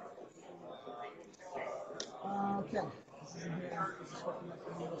 Okay. This is in here. This is what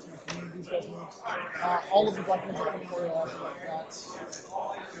these guys need. All of the black ones are coming where that's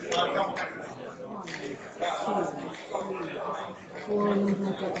 1, 2, 3, 4. And then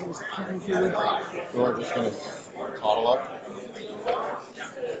there's carrying food. We're just gonna toddle up.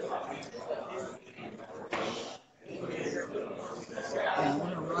 And we're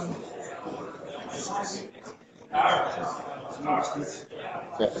gonna run.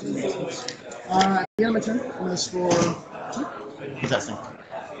 Yeah, my turn. I'm gonna score 2. Possessing.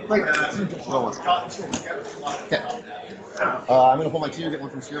 Right. Roll one. Okay. I'm gonna pull my 2, get one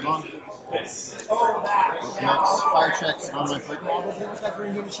from Steerbond. Next, fire checks on my flick.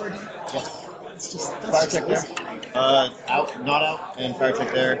 Yes. It's just Fire check there. Out, not out, and fire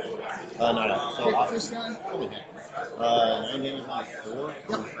check there. Not out. So off. First guy. Holy heck. 9 damage on 4.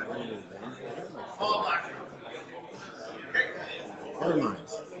 Yep. Never mind.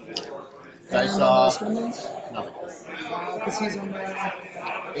 And I on saw those criminals, nothing. because he's on the,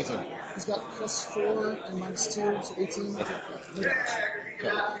 18. he's got +4 and -2, so 18. Okay.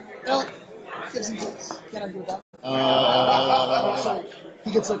 Okay. Well, gives him hits. Can't argue with that. So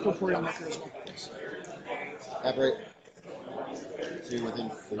he gets a corporeal on that as well. Aberrate. To within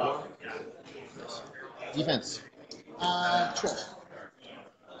 4. Yes. Defense. 12.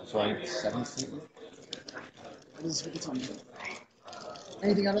 So I get 17. That is what it's on.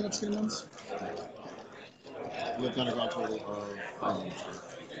 Anything out of that skin ones? You have done a grand total of 5.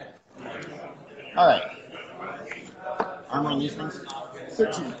 Alright. Armor on these things?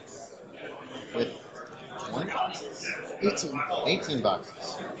 13. With 20? 18. 18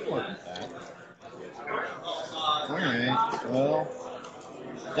 boxes. Alright, well,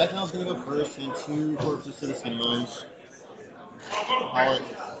 Decknell's gonna go first and 2 corpses to the skin mines. Call it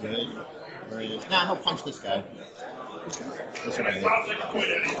good. Nah, he'll punch this guy. This one right here.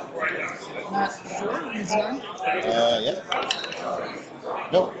 Not 4, it's 9. Yep.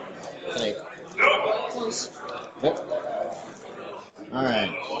 Nope. It's an 8. Close. Yep.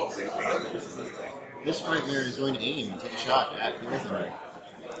 Alright. This right here is going to aim and take a shot at the Earthen.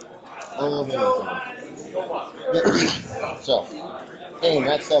 Oh, man. Yep. So, aim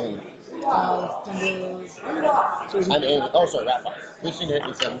at 7. Thunder. So is I'm it aiming. Oh, sorry, Rat 5. Boosting to hit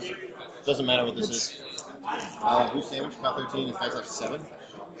with 7. Doesn't matter what this is. Boost damage, about 13, and fights up to 7.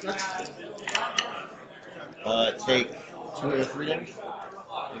 Take 2 or 3 damage.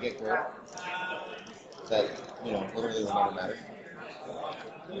 You get crit. That, literally will never matter.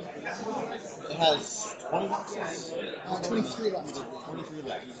 It has 20 boxes? 23 left. 23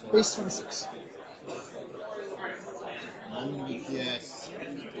 left. So Base 26. I'm going to get...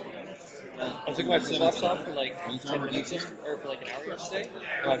 I took my flip-flops off for like Anytime 10 we're minutes, eating? or for like an hour yesterday,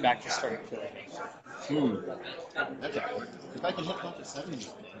 and I'm back to starting killing. That's awkward. If I can hit up to 7,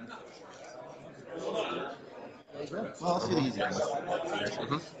 well, let's do the easy ones.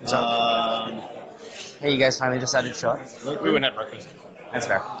 Hey, you guys finally decided to show up? We went at breakfast. That's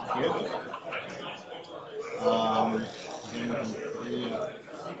fair. Here.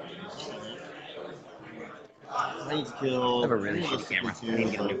 I need to kill. I have a really shitty camera. I need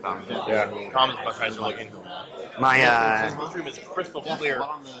to get a new phone. Yeah, Tom's much nicer looking. My This room is crystal clear.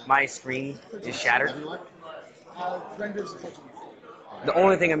 my screen is shattered. Renders 14. The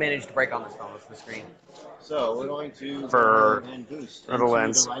only thing I managed to break on this phone was the screen. So we're going to For go and boost little into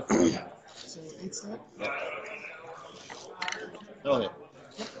lens. the rifle. So 8 stack. That'll hit.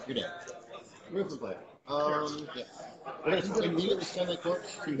 You're dead. Rifle play. Yeah. We're going to immediately send that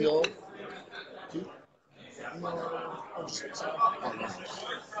corpse to heal 2. Oh, just 6.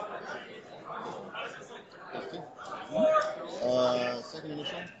 Second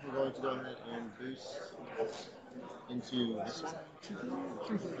initial, we're going to go ahead and boost into this one.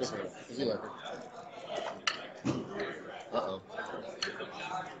 This one, the Z-Lurker. Uh-oh.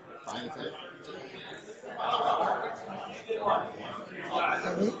 Fine attack.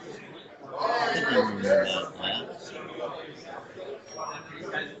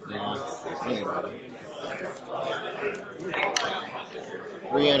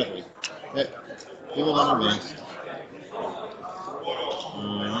 Three out of 3. Okay. People on advance.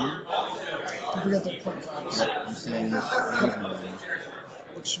 Don't forget the 0.5s. I'm saying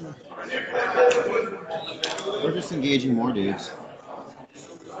Which one? we're just engaging more dudes.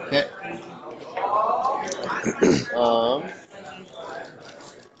 Okay.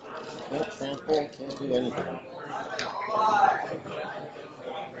 Can't trample, can't do anything.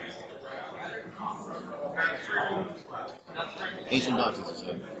 Ancient boxes is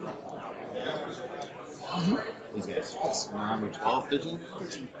good. These guys. Number 12, 13?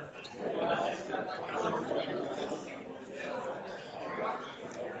 13.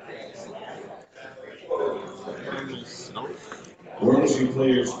 Warranty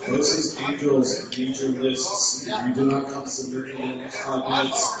players, Versus Angels, major lists. If you do not want to submit the next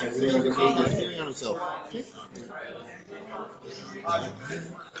comments, every other He's game. doing on himself. He's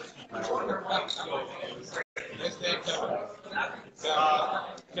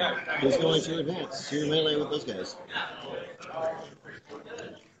going to advance to melee with those guys.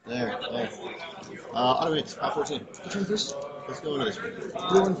 There. Automates, 14. Which one first? Let's go into this one.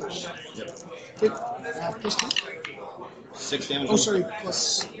 Blue one first. Yep. Okay. Plus 2. 6 damage. Oh, sorry.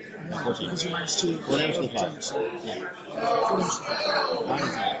 Plus 1. 14. Because you're minus 2. 4 damage to the pop. Yeah. 4 damage to the pop. Fine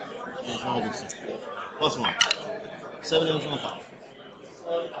attack. There's not a good stuff. Plus 1. 7 damage on the pop.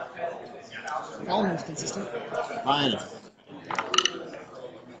 All moves consistent. Fine attack.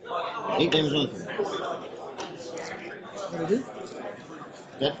 8 damage on the pop. What do I do?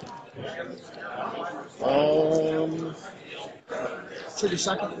 Dead. Trigger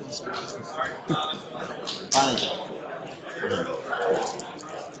second. Fine attack.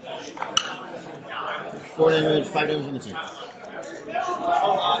 4 damage, 5 damage on the team.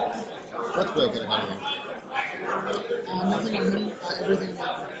 Let's break it out of here. Nothing on him. Everything.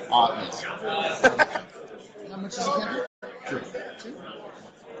 Yes. How much is the counter? 2. 2?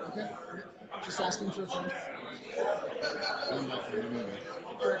 Okay. Just asking for a friend. Stand by for the movie.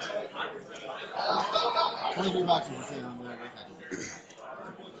 23 boxes to say on the right hand.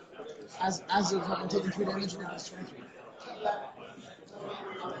 As of having taken 3 damage, and it's 23.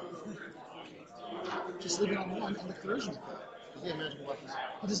 Just leave it on 1 and the corrosion. Does he have magical weapons?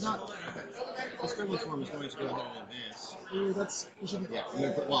 It does not. Okay. This friendly form is going to go ahead and advance. Ooh, that's. We should be. Yeah, I'm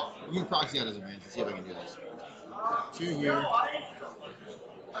gonna put, well, you can proxy out his advance and see if I can do this. 2 here.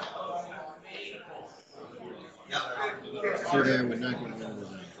 Surveyor would not get rid of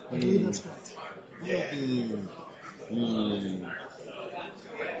I believe that's correct.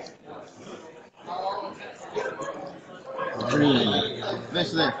 Green.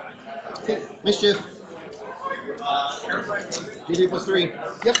 Nice there. Mischief. GD plus 3.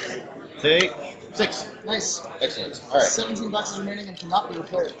 Yep. Take 6. Nice. Excellent. Alright. 17 boxes remaining and cannot be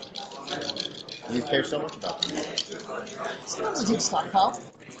repaired. You care so much about them. Sometimes I keep stockpile.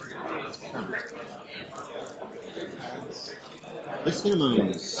 This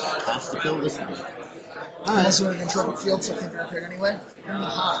Moons has to kill this one. Unless we're in Trophy Field, so it can't be repaired anyway. I'm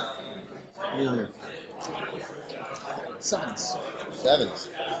high. You know here. 7s. 7s.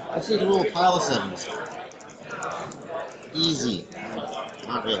 Let's take a little pile of 7s. Easy.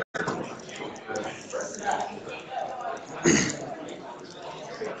 Not really.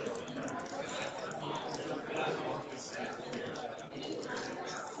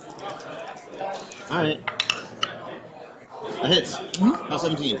 Alright. That hits. How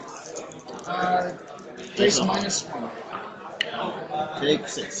 17? Base minus 1. Take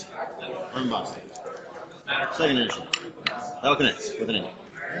 6. Unboxed. Second edition. That'll connect with an 8.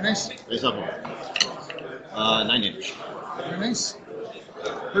 Very nice. Base up 1. 9 damage. Very nice.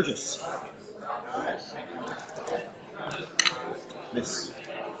 Purchase. Miss.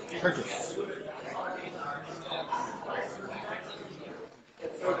 Purchase.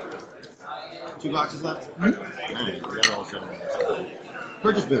 Two boxes left? Alright, we got all 7.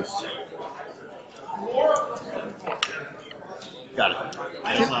 Purchase boost. Got it.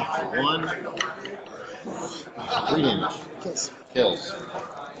 Ice off for 1. 3 damage. Kills. Kills.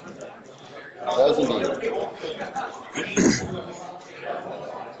 Does indeed.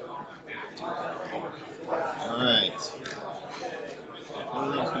 Alright.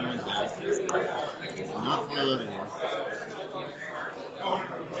 Not fully loaded here.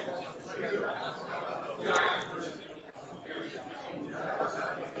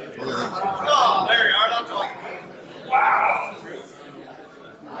 Oh, there you are. That's all. Wow.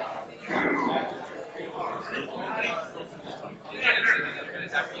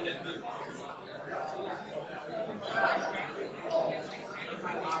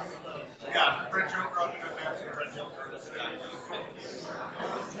 Yeah, Fred Joker on the advance and Fred Joker on the sky.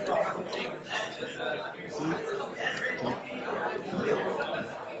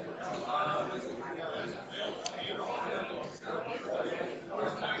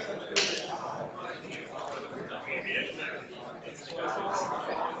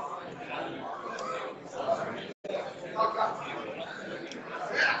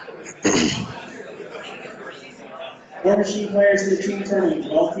 War Machine players in the team tournament,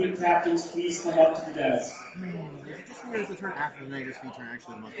 all team captains, please come up to the desk. Just figure the turn after the negative feature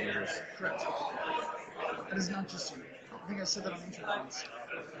actually must be yours. Correct. That is not just you. I think I said that on intro once.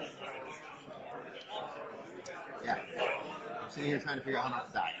 Yeah. I'm sitting here trying to figure out how not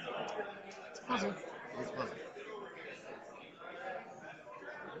to die. It's a puzzle. It's a puzzle.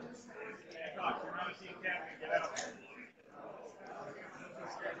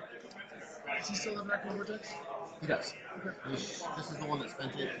 Does he still have an Aqua Vortex? He does. Okay. This is the one that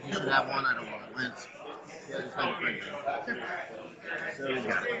spent it. He should have one. I don't know where it went. Yeah, just spent it for anything. So we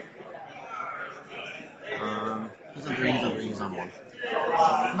got it. He's on 3, he's on 1.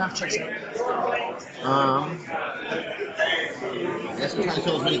 Math checks out. I guess we're trying to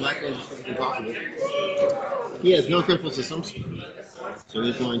kill as many black guys as quickly as possible. He has no critical systems, so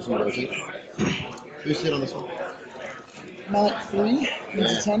he's going to rotate. Who's hit on this one? Mallet 3,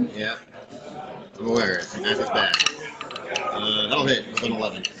 needs a 10. Yeah. I'm aware. It's at his back. That'll hit with an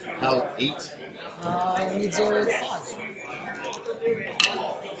 11. How? 8? Needs a 5.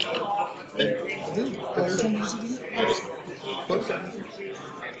 Okay. Player turn uses it. Close.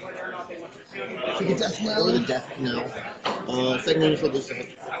 Take a death knell. Or the death knell. Second one for this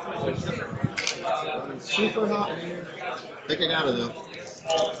hit. Super hot in here. Pick it out of though.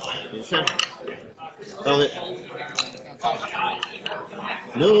 Okay. That'll hit.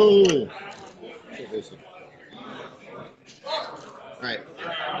 No! Alright.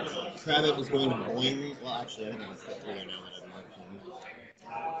 Travis is going to boing me. Well, actually, I think I'm going to put there now that I've marked him.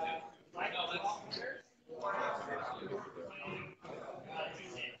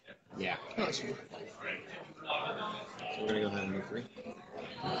 Yeah. So we're going to go ahead and move 3.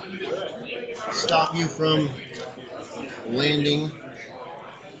 Stop you from landing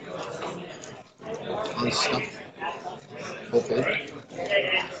on stuff. Hopefully.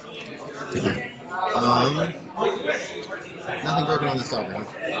 Nothing broken on this tower, huh?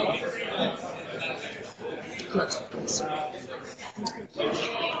 Correct.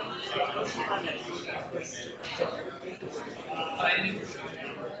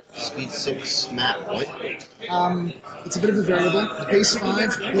 Speed 6 map, what? It's a bit of a variable. The base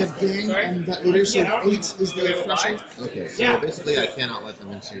 5, we have gang and that leader, so 8 is the threshold. Okay, so basically I cannot let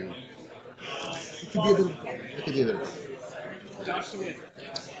them into... It could be a bit of It could be a bit of...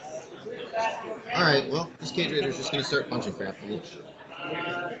 Alright, well, this Cage Raider's just going to start punching crap.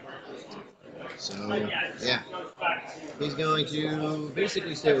 So, yeah. He's going to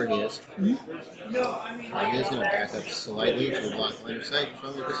basically stay where he is. He is going to back up slightly to block line of sight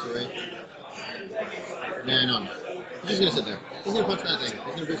from the pistol away. Nah, no. He's just going to sit there. He's going to punch that thing. He's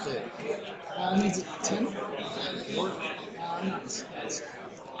going to boost it. needs a 10.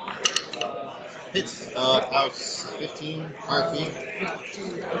 Hits house 15 RP.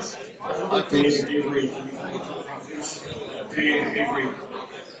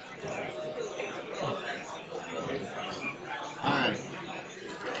 Alright.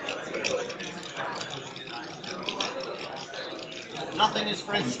 Nothing is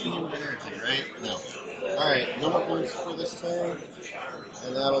French in energy, right? No. Alright, no more points for this turn.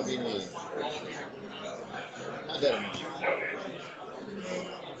 And that'll be me. Not dead enough.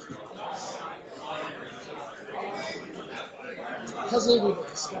 Puzzle we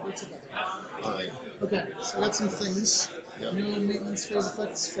discovered together. Alright. Okay, so I got some things. Yep. No maintenance phase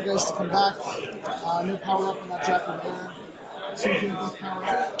effects for guys to come back. No power up on that jacket there. 2 vehicles power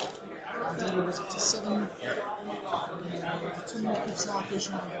up. Deliver goes up to 7. And 2 more keeps the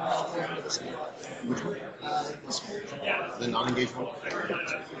allocation on the side. Which one? This one. The non-engaged one?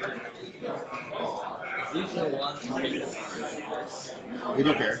 We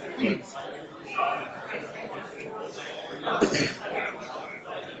do care. On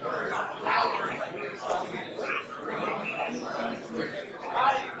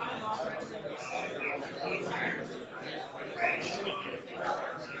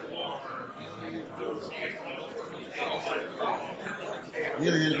the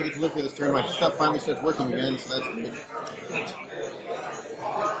other hand, we get to look at this turn, my stuff finally starts working again, so that's good.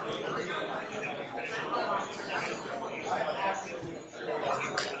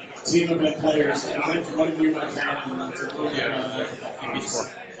 Team event players, and then one of you might have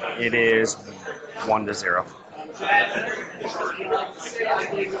It is 1-0. Okay.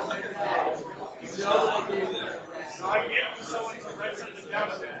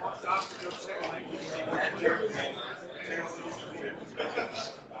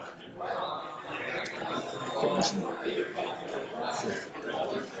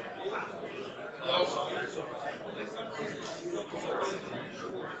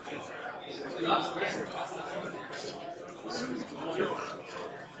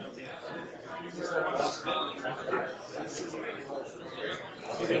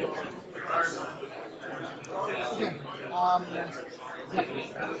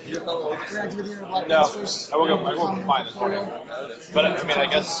 Reactivity of Black No, Monsters. I will go find this one. But I mean, I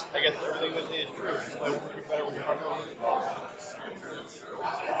guess everything that is true. So it would be better when you're talking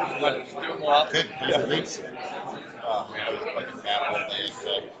about it. Good. Nice release. Oh man, I was like a cat all day.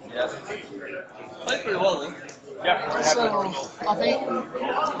 So. Yeah. Played pretty well, though. Yeah, we're happy So, with the result. up 8.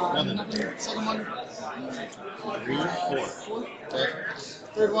 Nothing. Second one. 3, 4. Okay.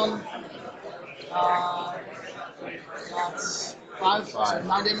 Third one. That's 5. So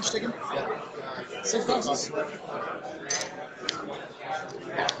 9 damage taken. 6 boxes.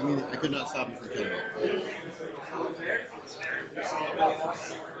 I mean, I could not stop him from killing it.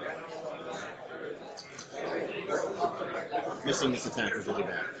 Missing this attack was really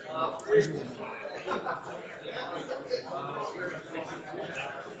bad.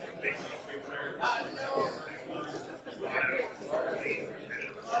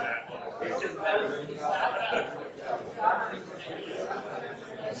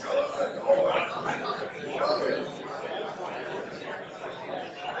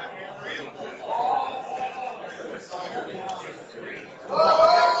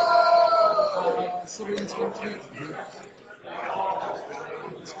 Sylvian Scorpion.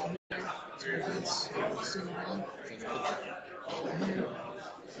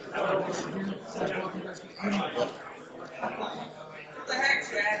 What the heck,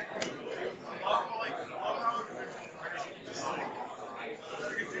 Chad?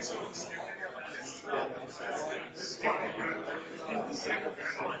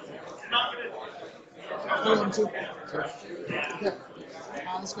 Okay.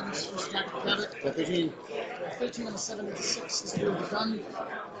 Let's go next first attack with Rabbit. 13. 13 and a 7 and a 6 is the gun.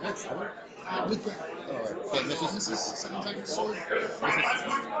 That's With the okay, misses. misses. Second attack with sword. Misses.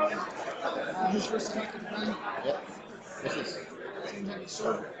 His first attack with gun. Yep. Misses. Second attack with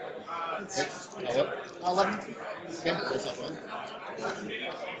sword. It's What? 11. Okay, that's not fun.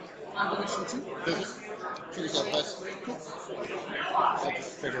 Activation 2. Vision. Trigger Southwest.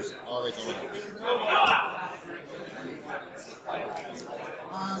 Triggers all rates on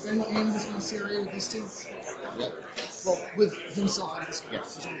Then he aims is going to CRA with these two. Yep. Well, with himself on this.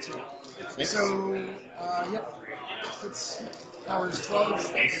 Yes. There's only two. Six. So, yep. It's hours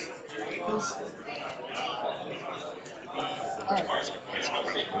 12. Please. Alright.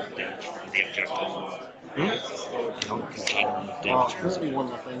 The objective. Well, currently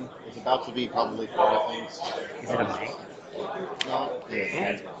 1-0. It's about to be probably 4-0. Is it a mate? No.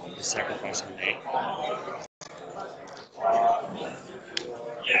 Yeah. The sacrifice of mate.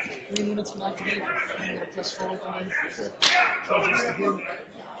 3 units can activate. I'm going to press forward on them. Charges to him.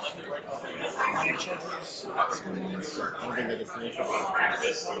 Charges. Summons. I don't think they can finish it. Are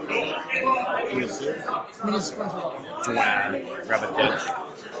you serious? Means sprint level. Do you want to grab a dish?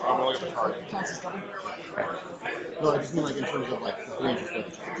 I'm going to look at the card. Counts as double. No, I just mean like in terms of like 3 inches worth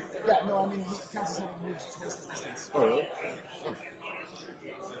of charge. Yeah, no, I mean, he counts as having moved twice the distance. Oh, really? Oh.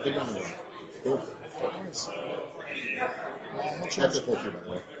 Good number. Cool. Nice. He'll That's charge. a full too, by the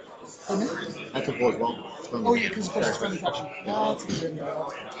way. Pardon me? That's a full as well. From Oh, yeah, because it's friendly faction. That's the good.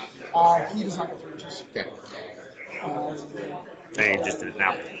 He does not get 3 inches. Okay. Hey, he just did it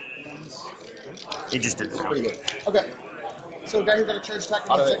now. He just did it It's now. pretty good. Okay. So the guy who got a charge attack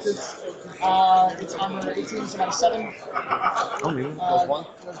on objective, it's armor 18, so minus 7. Oh, me. Plus 1.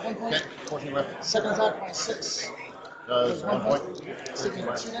 Does 1 point. Okay. 14 left. Second attack, minus 6. Does 1 point. Sticking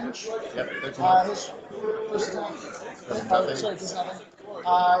 2 damage. Yep. 13 left. His first attack, nothing. sorry, does nothing.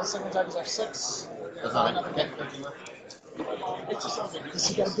 Second attack is F6. Does nothing. Okay. 13 left. Because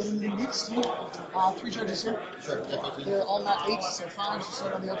you gotta get in the needs to. 3 charges here. Sure. Yeah, 15. They're all not 8, so 5, so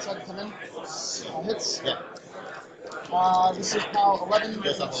start on the outside to come in. Hits. Yeah. This is PAL 11.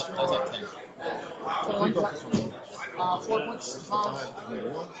 Does up 10. 21 attack. 4 points to 5.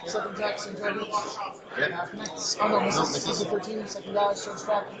 Second attack, same target. Yep. Connects. Oh no, this is a 13. Second guy, charge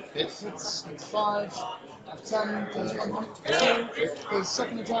attack. Hits. Hits. It's 5. 10. Takes 1 point. His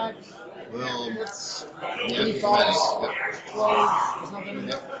second attack. Well, Hits. yeah, 85. minus. 12. There's nothing.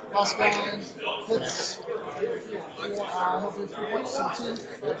 Last guy. Hits. Hopefully 3 points. So 2.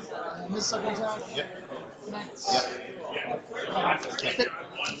 And his second attack. Yep. Connects. Yep. Hit.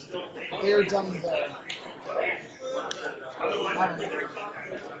 They're done there.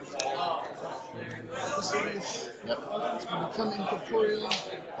 This is Yep. become incorporeal.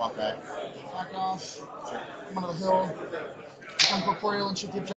 Walk back. Back off. Come onto the hill. Become corporeal and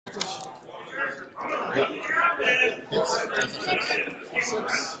shoot the objectives. Yep. Hits. Does 6.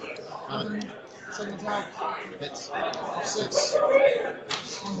 6. 7. Second attack. Hits. 6.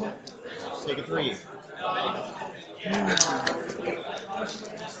 Take a 3.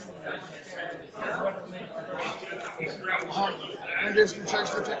 Rangers can charge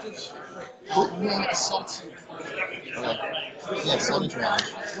the objectives. Main assault. Okay. Yeah, 1 inch range.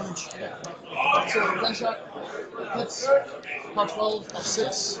 1 inch. So, gunshot. Hits. Part 12. F6.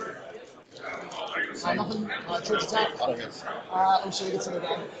 Nothing. Charge attack. Auto hits. So he gets another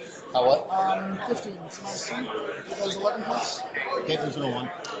guy. How what? 15. So minus 3. That was 11 points. Okay, 3-1.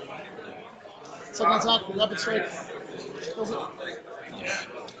 Second attack. Rapid strike. Kills it.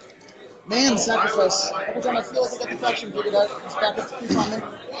 Man, sacrifice. Every time I feel like I got the faction figured out, it's back up to creep on me.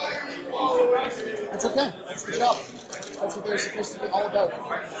 It's okay. That's the job. That's what they're supposed to be all about.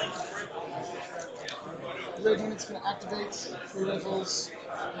 The red unit's going to activate 3 rifles.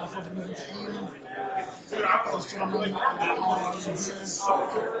 For the movement to aim. Those gentlemen are here.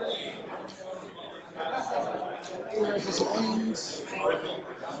 3 rifles are aimed.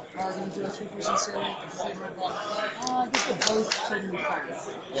 We're going to do a 3-person series in favor of I guess they're both trading with fire.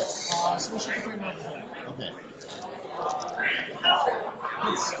 Yes. So we'll shoot the frame rifle. Okay.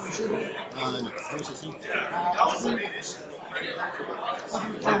 Hits. Can we shoot it? No. 360.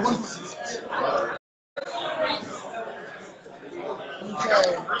 1.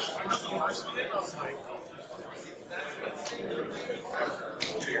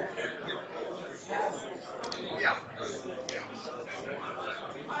 Okay.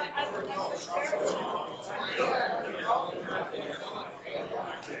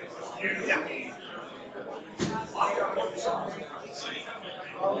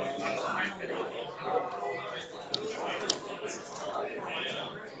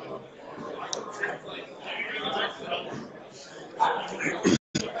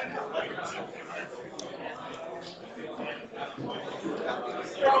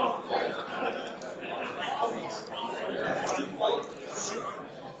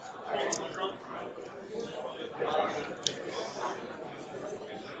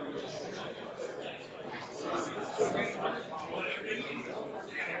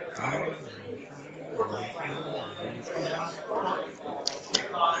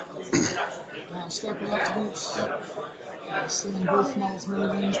 Scarper up to boots. Stealing both models'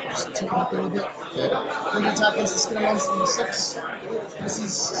 melee range, but just taking up a little bit. Then you attack against the Skinner monster on the 6. This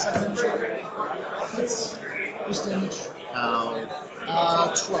is second injury. Hits. First damage. 12.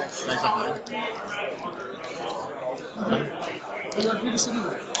 Nice on You are previously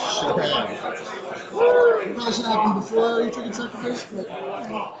evil. Sure am. It probably should have happened before you triggered sacrifice, but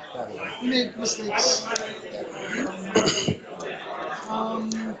we made mistakes.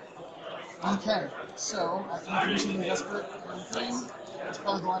 Okay, so after introducing the desperate and green, that's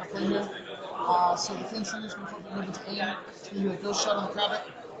probably the line of play here. So the Flame Shooter is going to move into aim. You do a ghost shot on the Krabbit.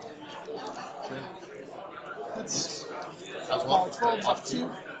 That's 12 off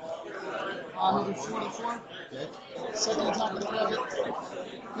 2. Another 44. Second attack with the Krabbit.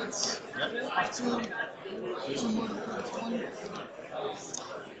 Hits. Off 2. 2 more to the Krabbit's 1.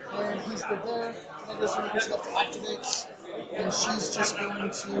 And he's good there. Then there's one person left to activate. And she's just going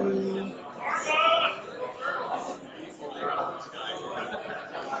to.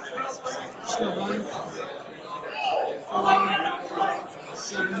 She's going to run. 4,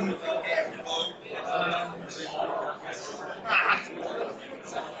 7,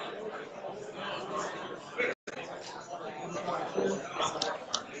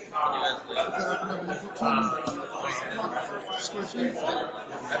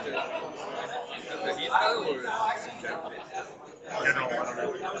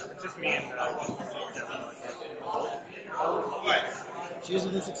 Just me and She is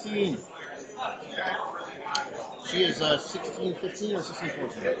within 16. She is 16, 15 or 16,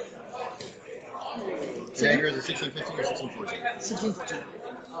 14? Jagger is a 16, 15 or 16, 14? 16, 15.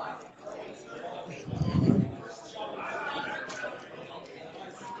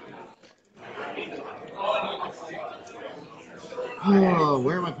 Oh,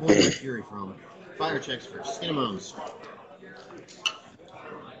 where am I pulling my fury from? Fire checks first. Skin and bones.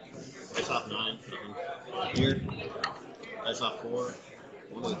 Dice off 9. Here. Dice off 4.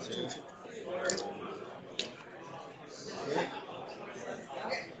 1 and 2. Okay.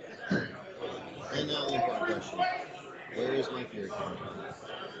 And now the important question. Where is my fury coming from?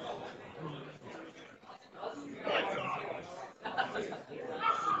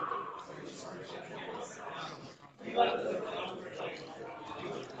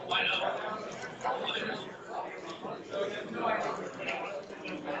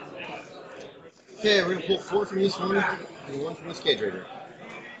 Okay, we're going to pull 4 from this one and 1 from this Cage Raider.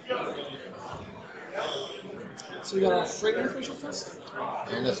 So we got a Frightmare facial test?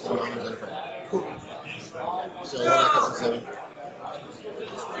 And that's the numbers in front. Cool. So that gets us 7.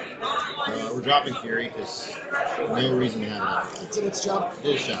 We're dropping Fury because no reason to have it. It did its job. It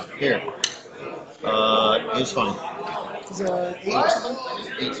did its job. Here. It's fine. Is it 8 or something?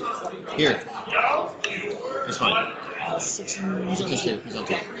 8. Here. It's fine. 6 and he's on Just 2. here. He's on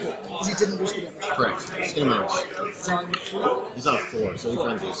 2. Because he didn't boost the damage. Correct. Skin and bones. He's on 4. He's on 4, so he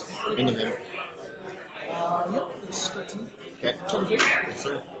frenzies. Into him. Yep, it's 13. Okay. 23. Yes,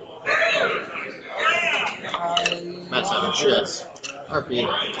 sir. Matt 7. Yes. RP.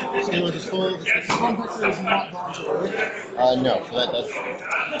 Skin bones is full. Compactor is not voluntary. No. So that's.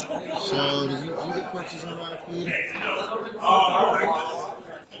 So does you get corpses on RP?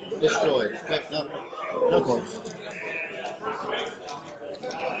 Destroyed. Okay, no corpse.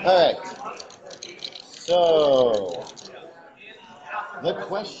 Alright. So the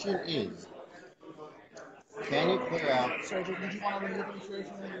question is, can you clear out? Sorry, did you want to remove any Fury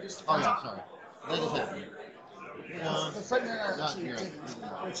from the just? Oh yeah, sorry. That just happened. The Frightmare not actually here. didn't.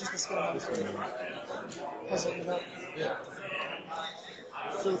 It's just the skill monster. Has it about? Yeah.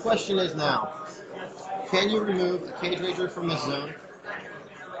 So the question is now, can you remove a Cage Raider from this zone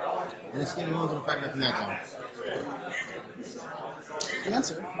and the Skin and Bones and a Frightmare from that zone? The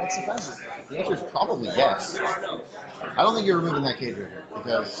answer might surprise you. The answer is probably yes. I don't think you're removing that Cage Raider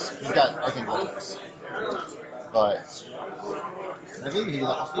because he's got Archangel attacks. But I think he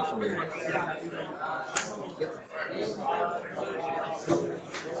got the speech from you.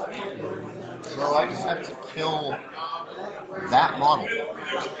 So I just have to kill that model.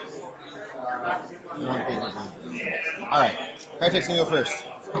 Alright. Crytek's gonna go first.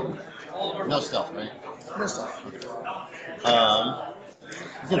 No stealth, right? No stuff.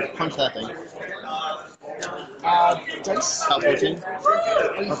 He's gonna punch that thing. Dice. Top 14.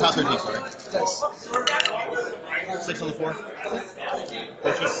 Or top 13, sorry. Dice. 6 on the 4.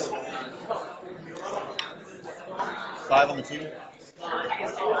 Purchase. 5 on the 2.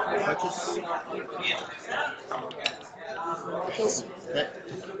 Purchase. Kills. Okay.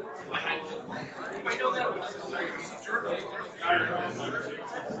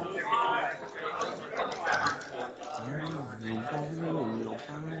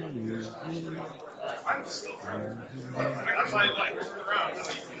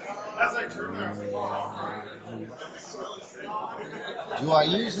 Do I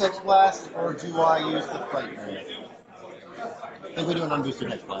use Hex Blast or do I use the Fright Ray? I think we do an unboosted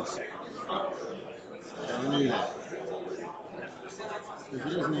Hex Blast. Yeah, I'm gonna do that.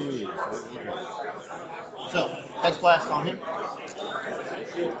 Because he doesn't need it. So, Hex Blast on him.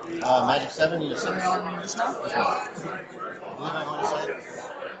 Magic 7, need a 6. This one? I believe I want to say it.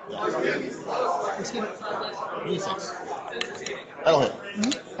 Yeah. Let's get it. Need a 6. That'll hit.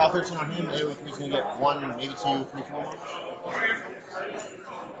 Power 13 on him. Anyway, he's going to get 1, maybe 2, 3 more.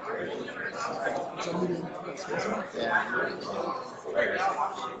 Yeah.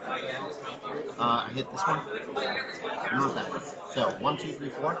 I hit this one. Not that one. So, 1, 2, 3,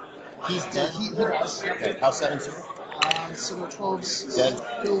 4. He's dead. He does. Okay, House 7, super. So the 12s. Dead.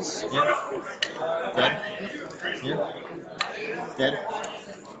 Kills. Here. Dead. Here. Dead.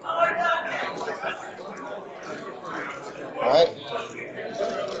 Alright.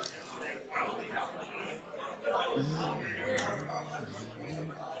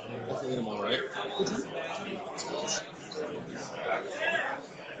 Let's eat them all, right?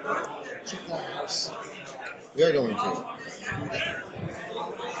 Check that house. We are going to.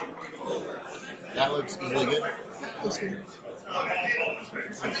 That looks really good. Looks good.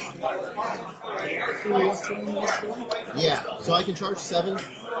 Yeah, so I can charge 7.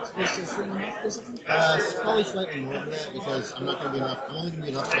 It's probably slightly more than that because I'm not going to be enough. I'm only going to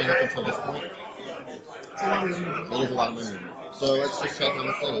be enough straight up until this point. That is a lot of movement. So let's just check how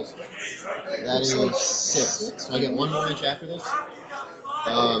much that is. That is 6. So I get 1 more inch after this.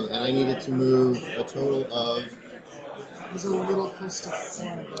 And I needed to move a total of. He's a little close to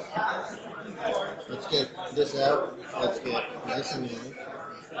 4. Let's get this out. Let's get this in there.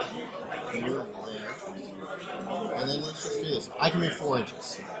 Move there. And then let's just do this. I can move 4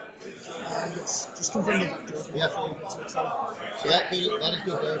 inches. Yes, just confirm the vector. Yeah. So that is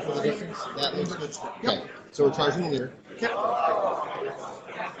good there for the distance. That looks good. Okay. So we're charging the leader. Yep.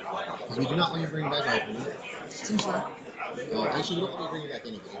 Because we do not want you to bring back open. Seems fair. Actually, we don't want you to bring it back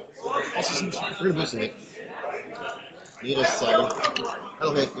anyway. Also seems fair. We're going to boost it. Need a 7.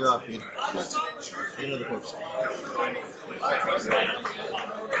 That'll hit. You're off, dude. Get another corpse.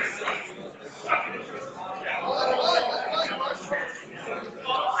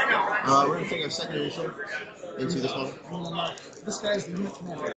 We're going to take our second initial into this one. This guy's the unit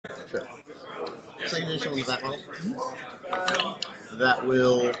commander. Sure. Second initial into that one. That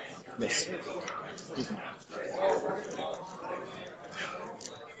will miss.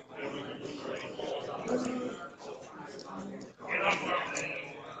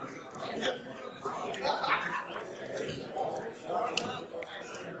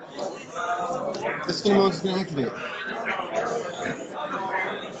 The skin mode is going to activate.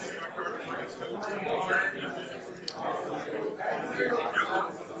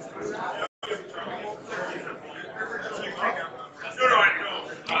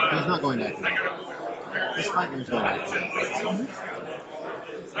 He's not going to activate. This fight is going to activate.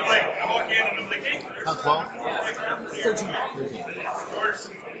 How 12? 13.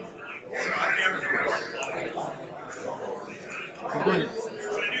 I'm going to.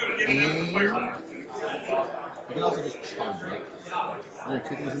 You can also just charge it. I'm going to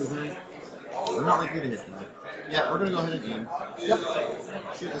take these in the room. We're not likely to hit tonight. Yeah, we're going to go ahead and aim. Yep.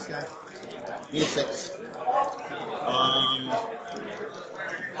 Shoot this guy. Need a 6.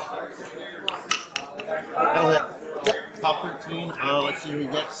 That'll hit. Yep. Top 13. Let's see who he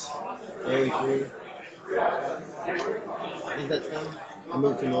gets. There we go. I think that's him. I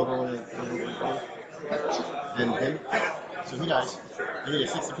moved him over and him. So he dies. I need a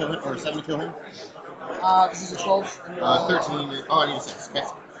 6 to kill him, or a 7 to kill him. This is a 12. 13. Oh, I need a 6. Okay.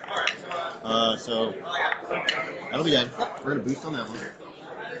 So that'll be dead. We're gonna boost on that one.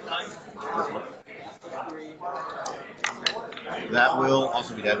 This one. That will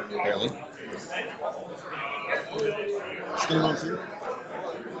also be dead, barely. Skin one 2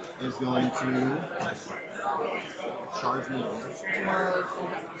 is going to charge me over.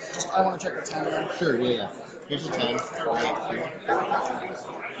 I want to check the 10 again. Sure, yeah. Here's your 10.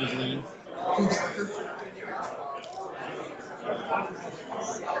 Here's lean.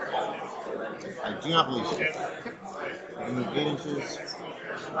 I do not believe so. I move 8 inches.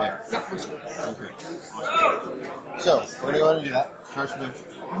 There. Okay. So, we're going to go ahead and do that. Charge me.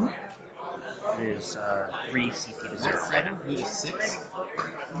 It is 3 CP to 0. That's 7. Need a 6.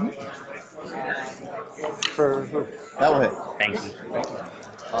 For who? That will hit. Thank you.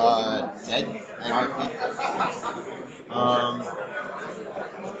 Dead and RP. I'm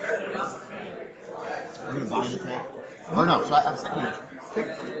going to bind attack. Oh no, so I have a second initial.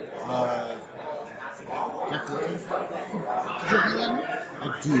 Jeff Williams? Did you hear him? I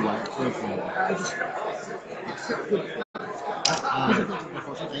do. I absolutely. I just.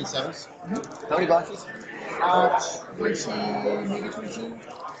 Unfortunately, 97s. How many boxes? 20, maybe 22?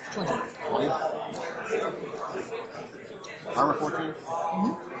 20. 20. Armor 14.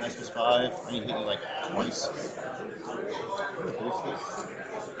 Nice was 5. I need to hit you like twice.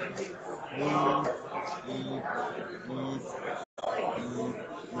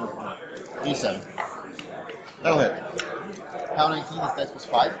 E7. That'll hit. Power 19, this dice was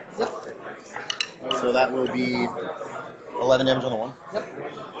 5. Yep. So that will be 11 damage on the one. Yep.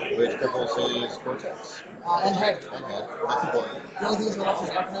 Which cripples his cortex. And head. And head. That's important. The only thing is left is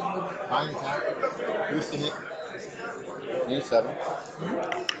arcane movement. Fine attack. Boost to hit. E7.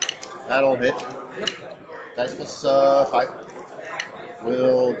 That'll hit. Yep. Dice plus 5.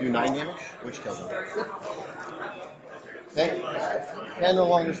 Will do 9 damage, which kills him. Okay. Can no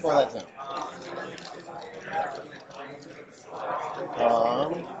longer score that 10.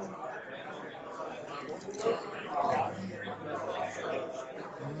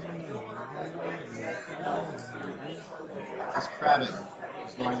 This Krabbit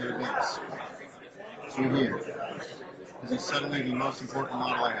is going to advance to here. Because he's suddenly the most important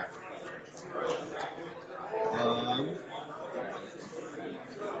model I have.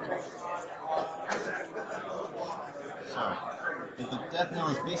 So, if the Death Knell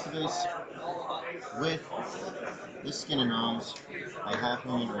is base to base with this Skin and Gnomes, I have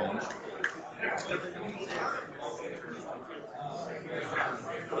him in range.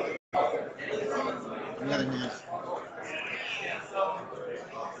 On the other hand,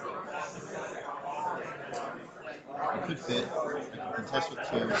 I could fit. I can contest with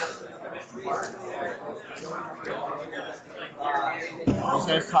 2. These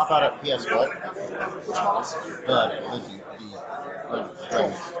guys top out at PS what? Which models? The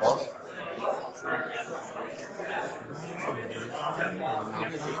balls.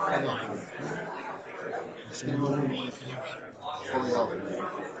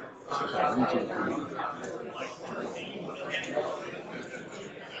 I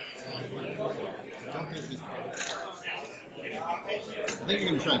think you're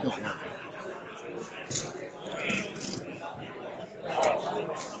going to try and kill him now.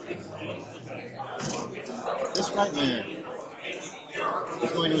 This right man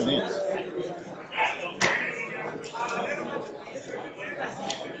is going to advance.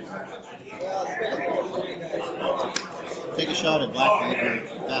 Take a shot at Black Panther.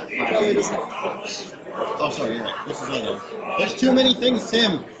 That oh, sorry, you're right. This is later. There's too many things,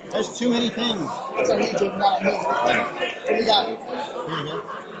 Tim. There's too many things. It's on you, Jake, not me. What do we got? Here.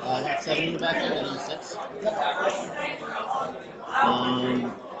 I have 7 in the back end, I need 6. I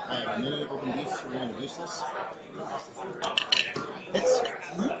have a mini open beast. We're going to boost this. It's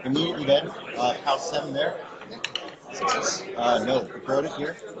immediately dead. House 7 there. No. Necrotic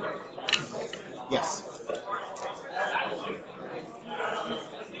here. Yes.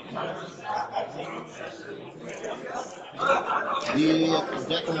 The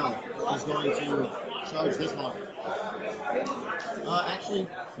Death Knell is going to charge this one. Actually,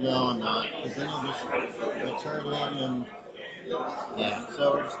 no, I'm not. Because then I'll just return him and... Yeah, so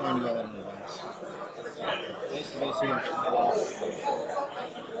we're just going to go ahead and advance. Base to base here.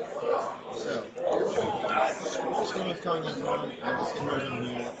 So, this one is coming in one. I have this conversion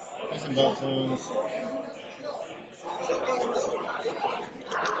here. There's some both zones.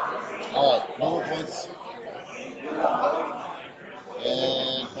 Alright, lower points.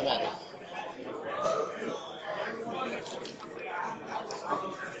 And come at it.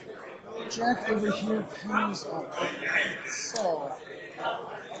 Jack over here pins up. So,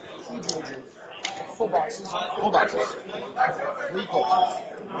 huge wager. Full boxes. Full boxes. 3 cultures.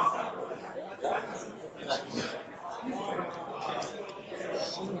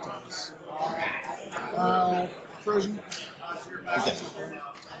 Sometimes. Frozen. Okay.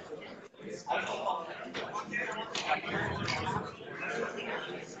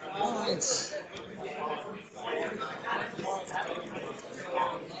 Alright.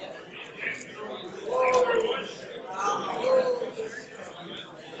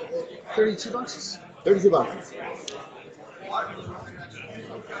 $32 boxes. 32 boxes.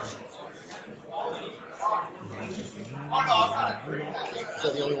 Is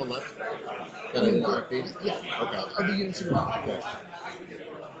that the only one left? That I can RP? Yeah. Okay. I'll be getting to the back. Okay.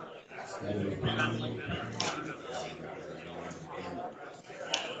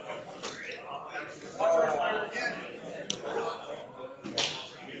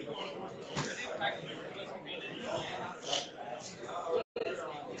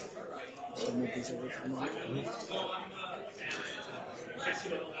 So move these over to the mic.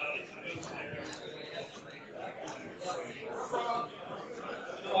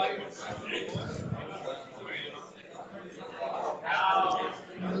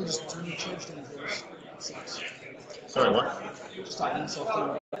 Really just doing charge damage. Sucks. Sorry, what? Just talking myself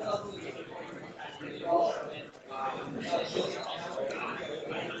through.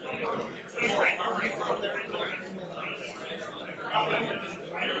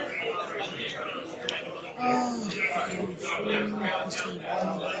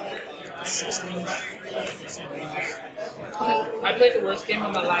 I played the worst game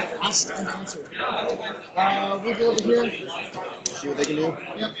of my life. Ask and answer. We'll go over here. See what they can do?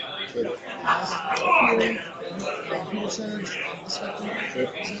 Yep. Good. Here. Heal charge. Spectrum. Heal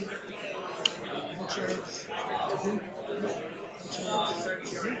charge.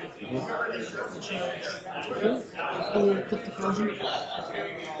 Put the version.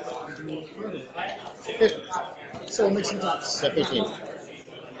 So we'll make some attacks. Step 15.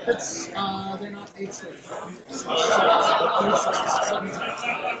 Hits, they're not 8 straight. Yes.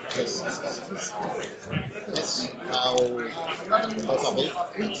 How? 11, What's up, 8?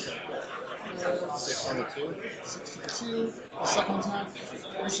 8. 6 on the 2. 62. The second attack.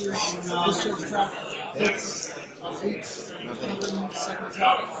 This is discharge attack. Hits. 8. 11. Second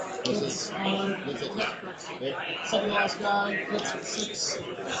attack. Hits. This attack. Okay. Second last guy. Hits with 6. 8.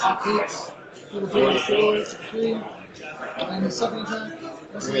 Little 4. 3. And the second attack.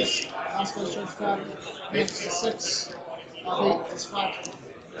 This is last guy's charge attack. Hits with 6. 8 is 5.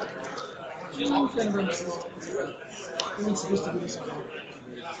 I'm kind of remember this. I'm supposed to do this one.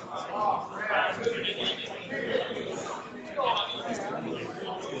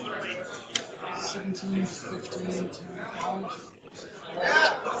 $17, $15, $5.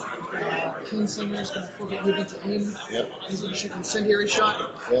 Kingslinger is going to forget movement to aim. Yep. He's going to shoot an incendiary shot.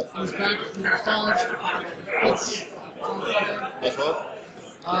 Yep. He's back. He's 5. Hits. That's what?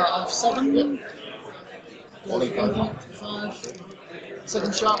 Off 7. Yep. Only 5.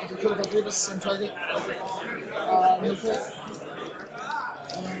 Second shot with the kill by Davis, same target. No hit.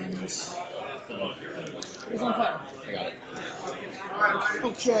 And he's on fire. I got it.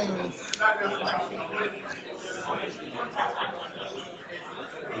 Okay.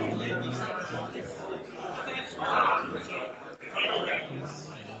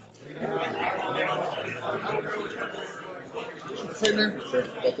 Trainer. Sure.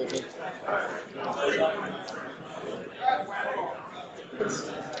 That's okay.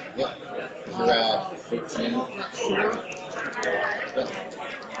 Yep. You're at 13, not 4. yeah.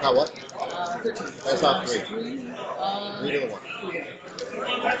 How what? 13. That's off 3. 3. 3 to the 1.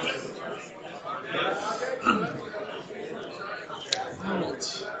 Alright.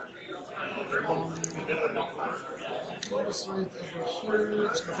 This right over here.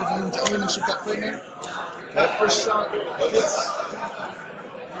 It's going to put him to aim and shoot that fragment. First shot hits.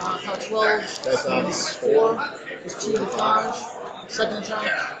 How 12. That's 4. Is 2 to 5. Second attack.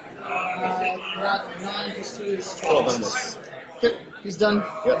 We're at 9 plus 3 is 12 on 12. this. Yep, he's done.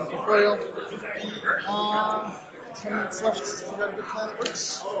 Yep. Burial. 10 minutes left. Figure out a good plan that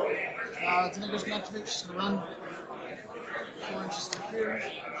works. Tenegra's gonna activate. She's gonna run 4 inches to here.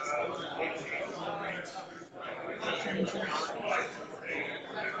 10 inches.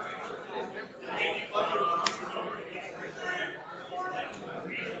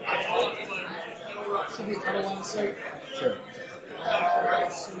 Should be out of line of sight. Sure.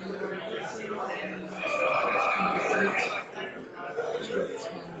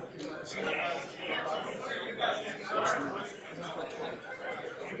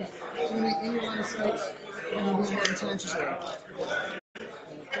 In your line of sight, and you'll be more than 10 inches away.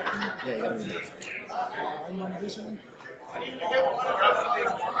 Yeah, you got it. Are you on the vision?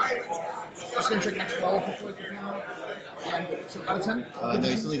 Just gonna check next ball before I can now. And so out of 10? No,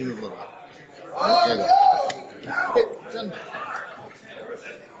 you still need to move a little bit. There There you go. Okay, done.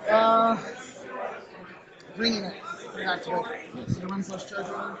 Bringing it. Activate. So the run flush charge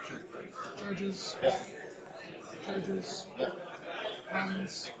order. Charges. Yep. Charges. Yep.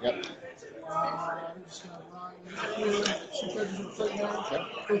 Runs. Yep. I'm just gonna run here. 2 charges with plate now. Yep.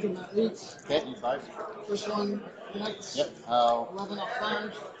 Both of them at 8. Okay, you 5. First one connects. Yep. 11 up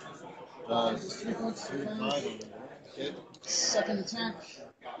 5. This is 3 points. 3 Okay. 5. Good. Second attack.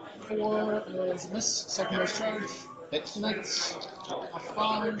 4 is a miss. Second is charge. Hits. Connects. A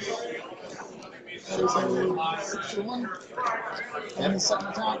 5. That is a 6 to 1. And the second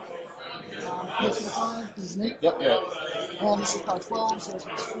attack. Hits with a 5. This is an 8. Yep, yeah. And this is probably 12, so this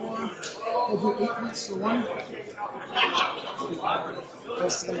one's 4. We'll do 8 hits to 1.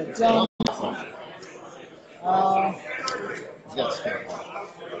 Rest of them are down. Yes.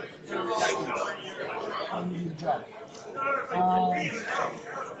 I'm doing the job.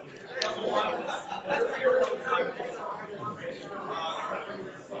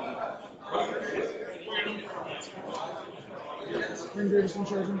 Green Greatest in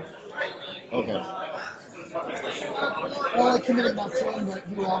charging. Okay. Well, I committed not to him, but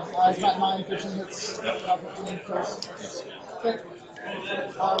he will. He's got 9 15 hits, about 15 kills. Yes. Okay.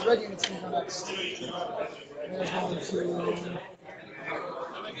 Reggie needs to go next. They're going to.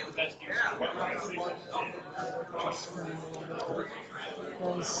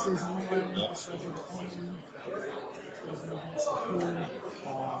 Stays in the lane.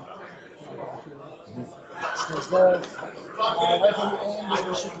 Stays there. Right from the aim, just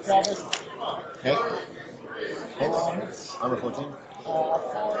going to shoot the traffic. Okay. Hits. Armor 14.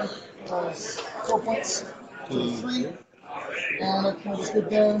 4 points to 3. And I can just get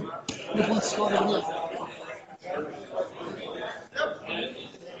there. No points scored over here.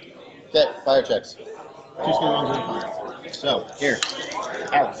 Okay, fire checks. 2 skill runs and 5. So, here.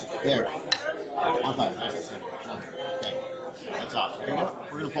 Out. There. On 5. Nice. Okay. That's off. Here we go.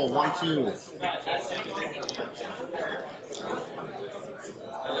 We're going to pull 1, 2.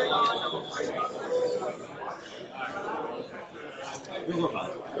 We'll go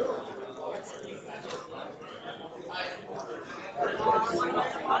 5.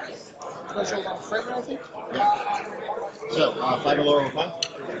 Threshold on Framer, I think? Yeah. So, 5 or lower over 5.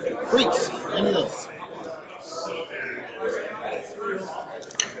 Freaks! Into this.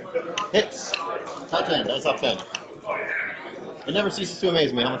 Hits. Top 10. That's top 10. It never ceases to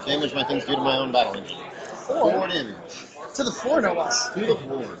amaze me how much damage my things do to my own battle engine. 4 damage. To the 4, no less. To the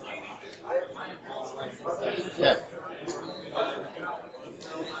 4. Okay.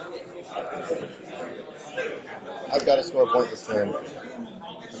 I've got to score a point this turn.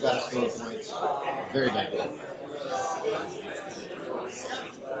 I've got to score points very badly.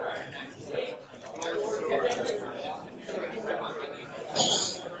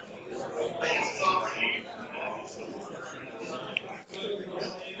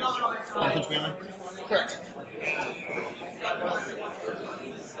 Package family? Correct.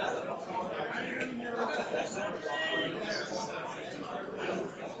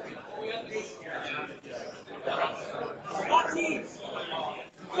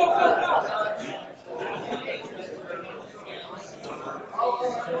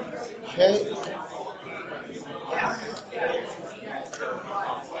 Okay.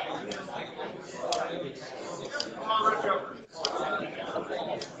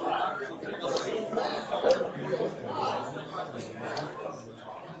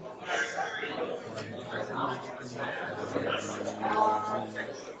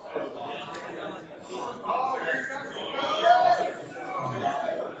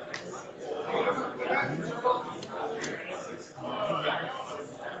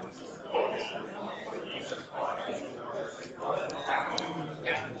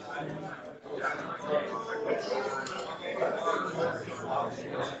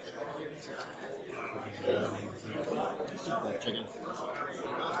 Chicken.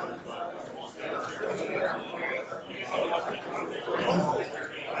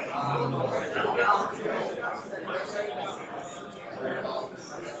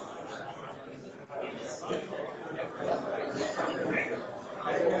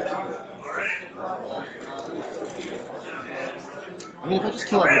 I mean, if I just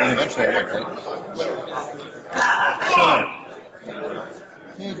kill everything, eventually I win, right? So,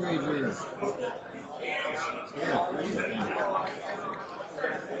 Cage Rager.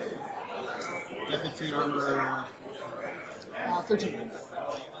 Get 15 armor. 13.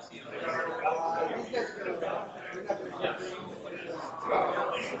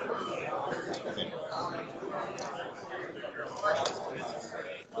 Okay.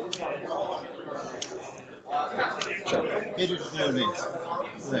 Cage Rager's going to advance.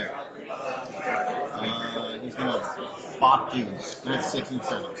 There. He's going to bop dudes. And it's 6 and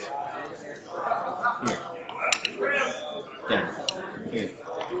 7. Here. Dead. Here.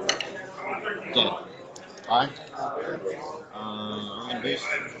 Dead. Alright. I'm going to boost.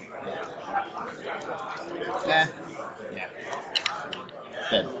 Yeah.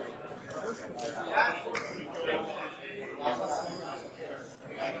 Dead.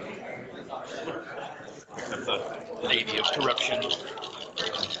 That's the Lady of Corruption. You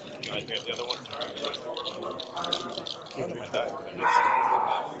guys have the other one?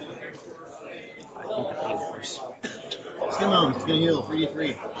 Skim on, it's going to heal 3d3.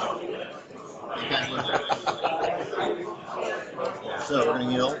 So we're going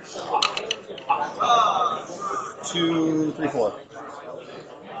to heal 2, 3, 4.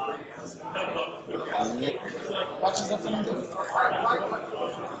 Watches up and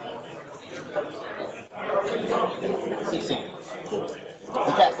 16.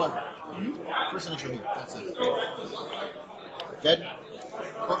 The cat one. First initial here. That's it. Dead.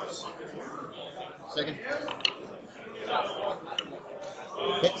 Corpse. Second.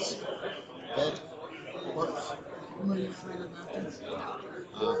 Hits. Dead. Corpse. I'm gonna use 3 and after.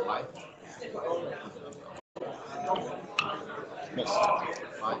 5. Missed.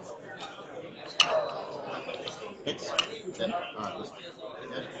 5. Hits. Dead. This.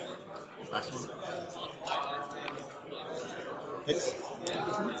 Dead. Last one. Hits.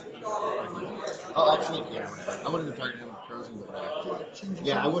 Oh, actually, yeah. I wouldn't have targeted him frozen, but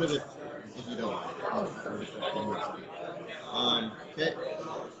yeah, I would have if you don't. Okay.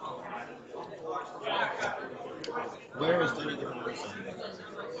 Where is Denny giving her son?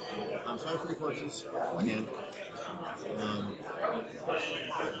 Sorry, 3 corpses again.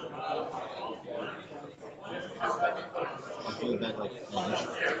 I feel back like an inch.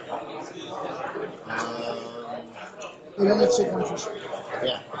 We only take 1 fish.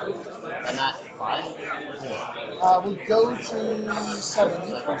 Yeah. And not 5? We go to 7. Because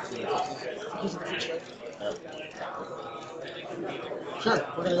of the fish, right? Sure,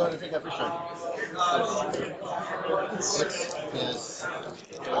 we're gonna go ahead and take that fish shot. Yes.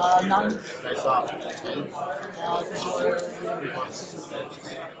 9. Nice off. 10.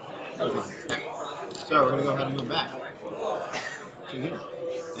 So we're gonna go ahead and move back to here.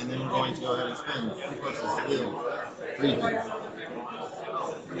 And then we're going to go ahead and spend 3 corpses heal. 3.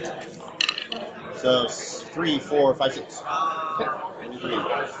 So 3, 4, 5, 6. And 3.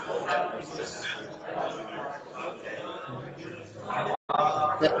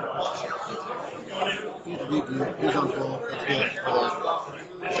 He's on full. That's good for that.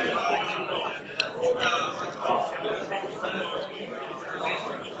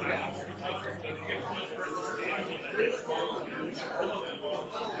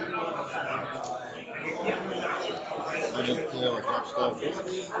 I didn't feel like that stuff.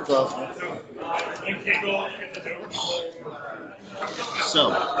 It's awesome. So,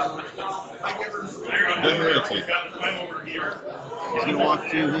 the heretic is going to walk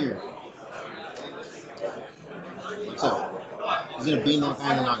through here. So, he's going to beam that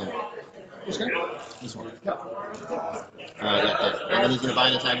guy in the noggin. Which guy? This one. Yeah. And then he's going to buy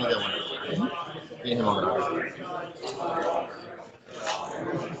an attack and get one. Beat him over.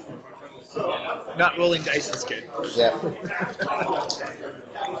 Not rolling dice is good. Yeah.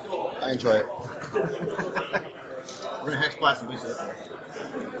 I enjoy it. We're going to hex blast and boost it.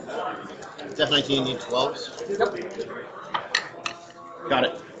 Def 19 needs 12s. Got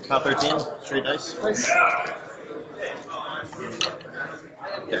it. Top 13, straight dice. Nice.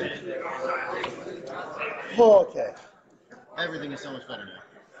 Okay. Okay. Everything is so much better now.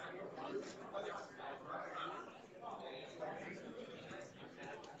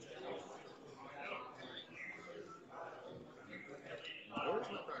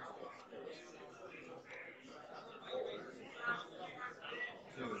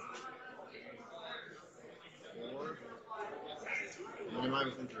 Minimize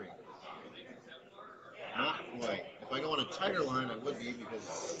within 3. Not quite. If I go on a tighter line, I would be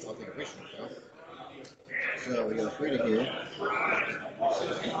because I'll take a fish now. So we go 3 to here.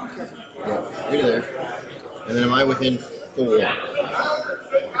 Yeah, 3 to there. And then am I within 4?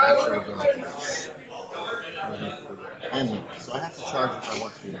 Actually, and so I have to charge if I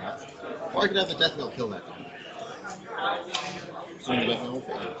want to do that. Or I could have the death knell kill that guy. So the death knell will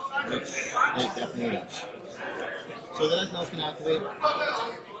fail, which it definitely does. So the death knell's going to activate.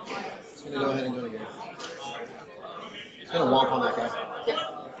 It's going to go ahead and go again. It's going to womp on that guy.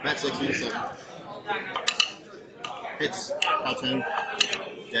 Max 6, minus 7. Hits. Out 10.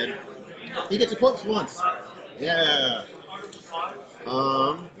 Dead. He gets a corpse once. Yeah.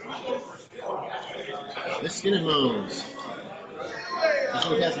 This Skin and Bones. He's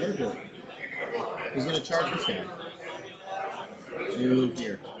going to cast an Airport. He's going to charge this guy. To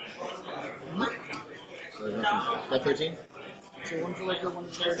here. So that 13? So 1 for liquor, 1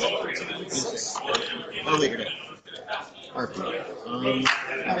 for charge, 6. Oh, wait, you're dead. RP.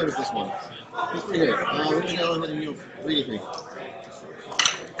 How hard is this one? He's pretty good. We're going to go ahead and heal 3 to 3.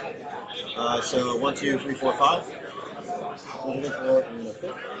 So 1, 2, 3, 4, 5. We're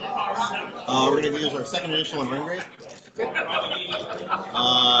going to use our second initial on Ringgrave.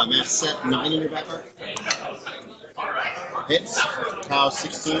 Max set 9 in your back card. Hits. Cow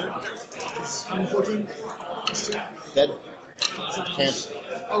 16. 14. Dead. Can't.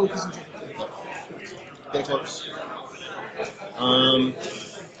 Oh, because I'm Get a corpse.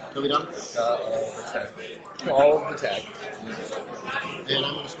 Are we done? All of the tag. And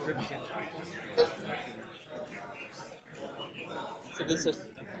I'm going to score. So this is.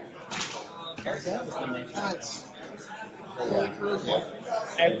 That's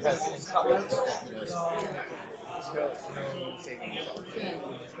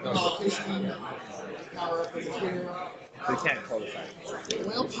power up with the 3. We can't call it that.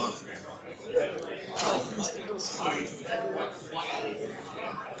 Well,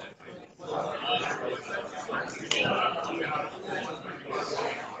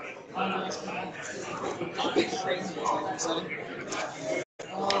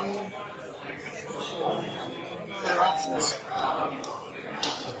 other options.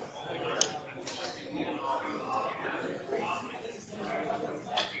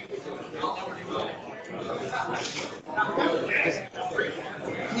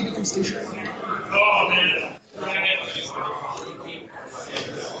 Need to come station.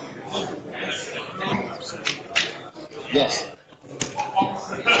 Yes.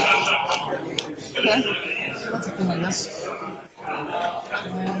 Okay. That's a thing, I guess.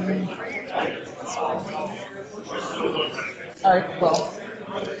 Alright, well.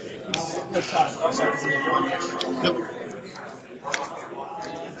 Let's try. Yep.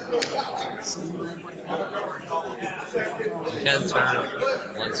 You can turn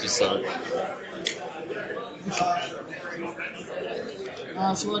once you sell it.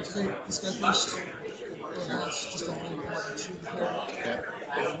 So we'll activate this guy first. It's just a little bit more shoot here.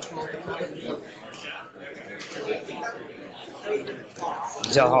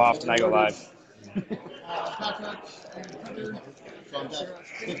 Tell how often I go live. Patrick and Hunter. So I'm just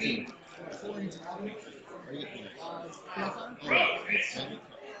 15. 4 needs an album. Are you?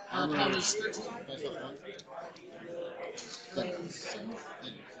 Power is 13. That's not one. That's 7.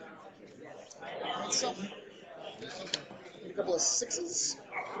 That's something. A couple of 6s.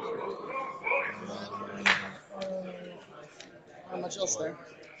 Not much else there.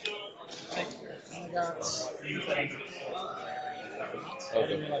 I got.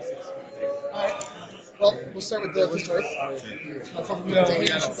 Alright. Well, we'll start with the destroy. My fucking shoot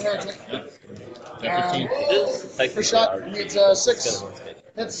the heretic. First shot needs 6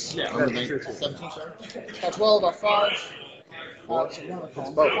 hits. Yeah. 17, sorry. 12 off 5. So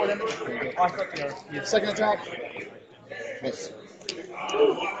 4 damage. Second attack. Miss.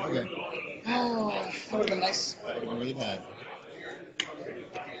 Okay. Oh, that would have been nice. That would have been really bad.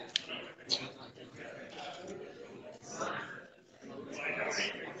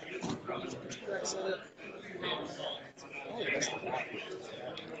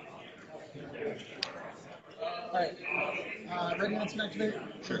 Alright. Ready on to activate?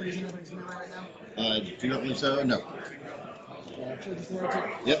 Sure. Using everything's melee right now. Do not believe so? No. Charges the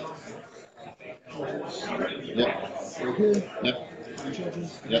heretic. Yep. Yep. Right here. Yep. 3 charges.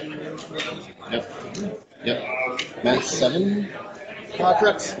 Yep. Yep. Yep. Max 7.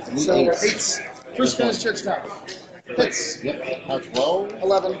 Correct. So Eights. 8s. First finish church attack. Hits. Yep. How 12?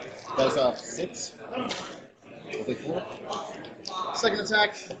 11. Dice off 6. Okay, 4. Second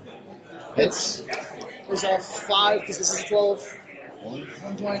attack. Hits. Goes off 5 because this is a 12. 1.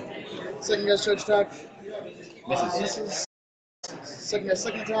 1 point. Second guy's charge attack. Misses. Misses. Second guy's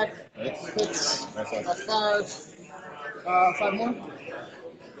second attack. Hits. That's Off off. 5. 5 more.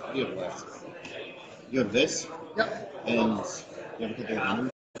 You have left. You have this, Yep. and you have a couple of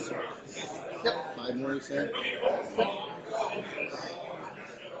numbers. Yep. 5 more, you said?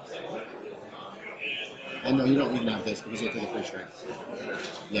 And no, you don't even have this because you'll take a free strike.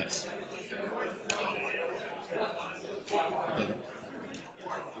 Yes. Okay.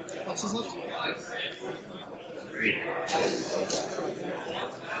 Options left.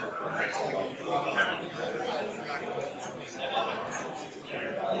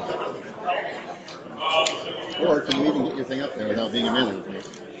 Or can you even get your thing up there without being a melee with me?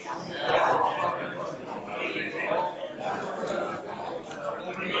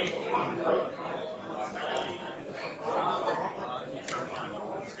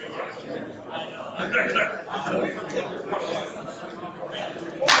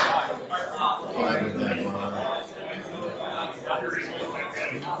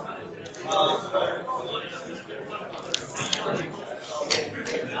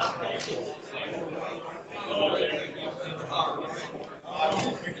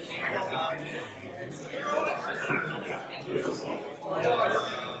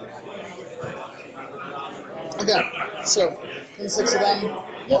 Okay, so in 6 of them,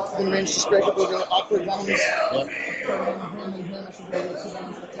 within range to spray a couple of awkward venoms. Yep. And him, I should be able to 2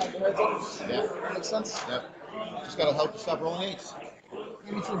 venoms to attack the heretic. Yep. Makes sense? Yep. Just gotta help to stop rolling 8s.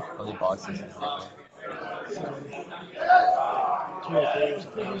 Me too. Only boxes.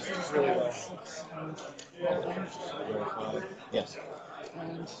 Yes.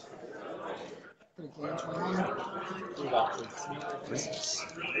 And pretty close. 21.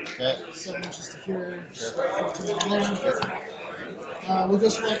 Okay. 7 inches to here. 15 alone. We'll go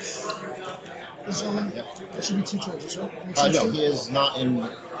select this gentleman. Yep. There should be 2 charges, right? Makes No, sense, too? he is not in.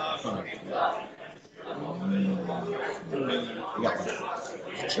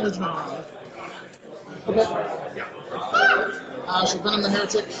 Yeah. Charge my okay. So Venom the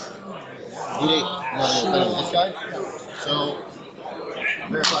Heretic. No, this guy? So,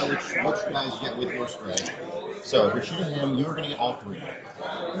 verify which guys get with your spray. So, if you're shooting him, you're going to get all three. You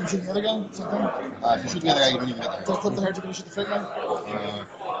shoot the other guy? Same thing? If you shoot the other guy, you don't even get So I the flip the Heretic and shoot the Fake Man?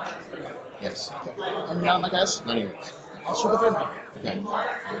 yes. And none of my guys? None of yours. I'll shoot the third one. Okay.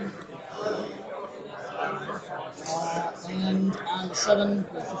 And on the 7,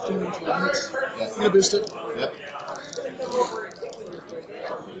 with 15 into the hits. Yeah. I'm going to boost it. Yep.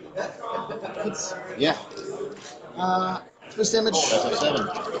 Hits. Yeah. Boost damage. That's a 7.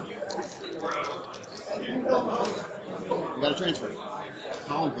 You got a transfer.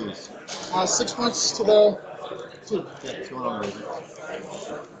 Column, please. 6 points to the 2. Okay, what's going on, Razor?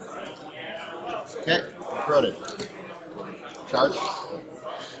 Okay, corroded. Charge.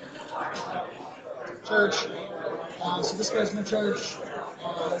 Charge. So this guy's going to charge.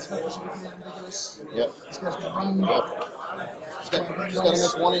 This guy's going to be ridiculous. Yep. This guy's going to run. Yep. Just gotta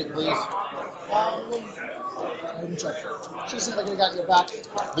miss 1-8, please. I didn't check. Should have seen if I could have gotten you back.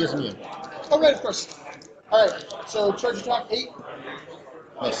 Here's me. Oh, right, of course. Alright, so charge attack 8.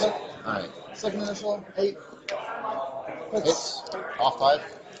 Miss. Alright. Second initial, 8. Hits. Off 5.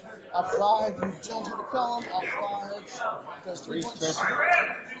 Off 5, you don't have to kill him. Off 5, does 3 points.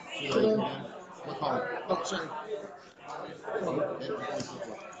 Transfer. What column? Oh, sorry.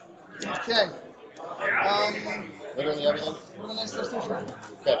 Okay. Literally everything? What a nice first station.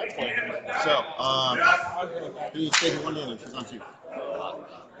 Okay. So, he's taking 1 damage. He's on 2.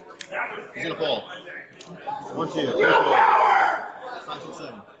 He's gonna pull. 1, 2, 3, 4, 5, 6,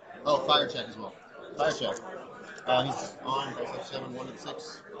 7. Oh, fire check as well. Fire check. He's on 5, 6, 7, 1 and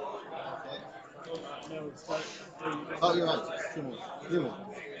 6. Okay. Oh, you're right. 2 more. 3 more.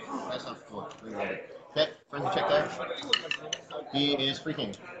 That's not 4. 3 more. Okay, friendly check there. He is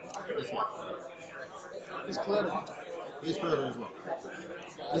freaking. This one. He's corroded. He's corroded as well.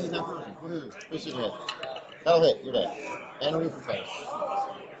 This is not frozen. Woohoo. This should hit. That'll hit. You're dead. And a roof of face.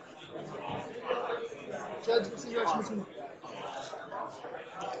 Judge, what's the reaction between?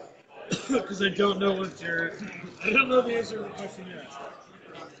 Because I don't know what your. I don't know the answer to the question yet.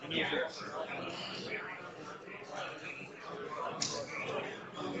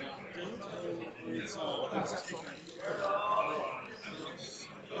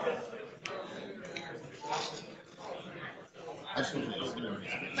 I just want to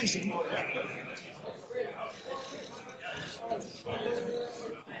Thanks, Steve.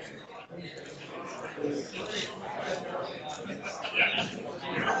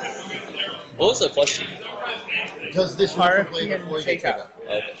 What was the question? because this was played before you take out.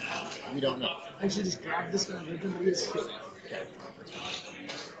 Okay. We don't know. I should just grab this guy and rip him to his feet.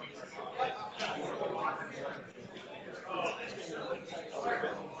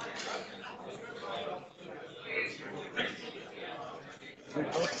 And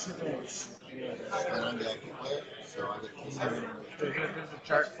I'm the active player, so I get to see. There's a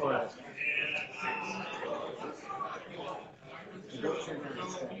chart for it.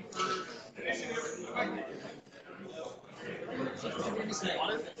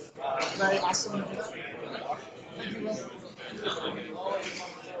 Very awesome.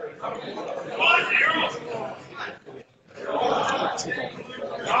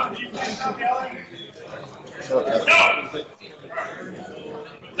 So,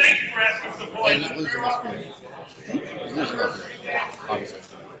 Thank you for asking for the point. and he's losing this game. He's losing that game, obviously.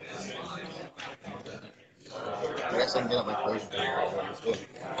 I guess I can get up my poison. It's good.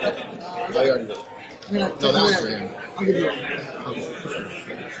 I already did. No, that was for him. I'll give you one.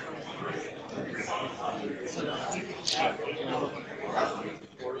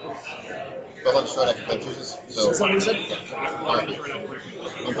 But let's try to get chooses. So, Is that what you said? alright.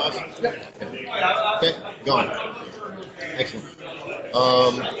 One pause? Yep. Okay, gone. Excellent.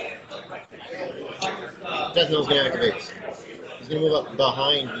 Death Knell's gonna activate. He's gonna move up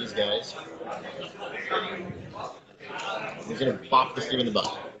behind these guys. He's gonna bop this thing in the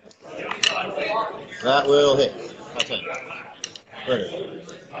butt. That will hit. Top 10. Murder.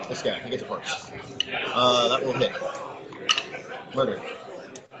 This guy, he gets a corpse. That will hit. Murder.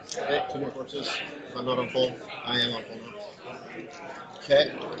 Okay, 2 more corpses. If I'm not on full, I am on full now.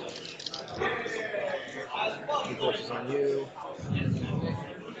 Okay. 2 corpses on you.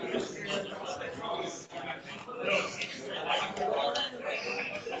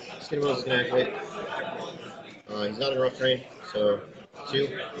 Skinner's is gonna activate. He's not in rough terrain, so 2,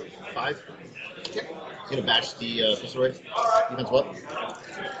 5. He's gonna batch the pistol race. Defense what?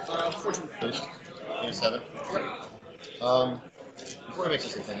 14. Boost. 7. Before he makes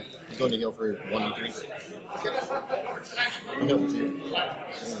his attack, he's going to heal for 1d3. Heal for 2.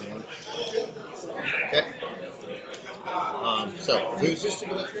 Okay. So, who's just to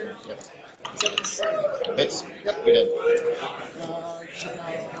go through? Yep. Hits. Yep, we did.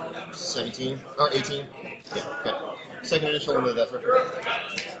 17 or 18. Yeah, okay. Second initial into the death ripper.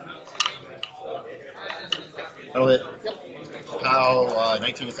 That'll hit. Yep. How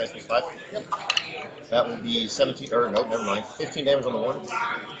 19 is dice plus 5. Yep. That will be 17, or no, never mind. 15 damage on the one.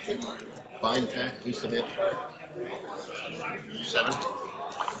 Bind attack, boost to hit. 7.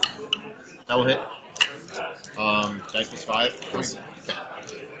 That will hit. Dice plus 5. Okay.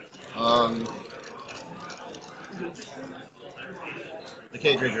 The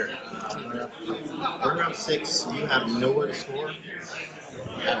Cage Ranger. We're around 6. You have nowhere to score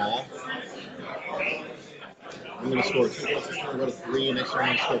at all. I'm going to score 2 points this turn, go to 3, and next turn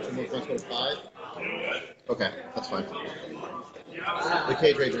I'm going to score 2 more points, go to 5. Okay, that's fine. The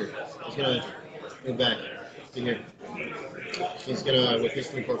Cage Ranger is going to move back to here. He's going to, with his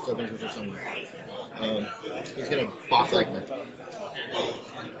 3 corpse tokens, which are somewhere, he's going to box Ragnar.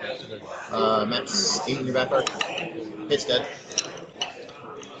 Max 8 in your back arc. Hits dead.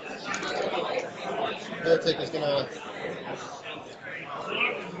 Heretic is going to...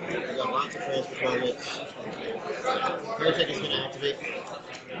 We've got lots of transfer targets. Heretic is going to activate.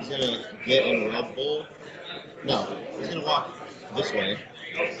 He's going to get in Rub Bull. No, he's going to walk this way.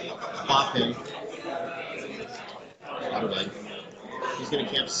 Pop him. Out of bed. He's going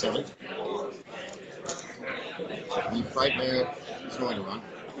to camp 7th. The Frightmare is going to run.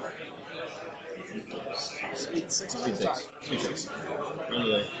 Speed 6. Speed 6. Speed 6. Run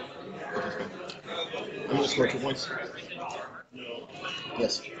away. I'm going to score 2 points.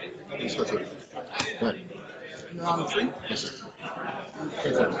 Yes. I'm going to score 2. Go ahead. You're on 3? Yes, sir.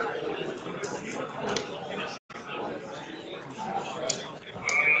 3 forward.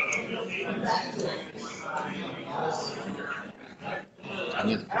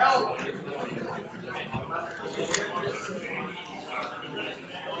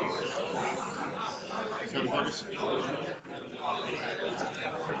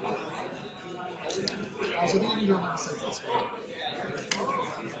 So the you don't have to say this.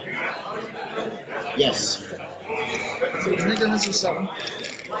 Yes. So the Nigger has her 7.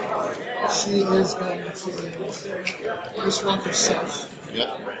 She is going to disrupt herself. Yep.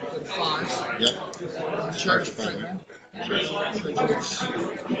 With 5. Yep. Charge Five, Frightmare.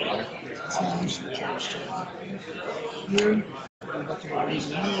 Here. I'm about to go use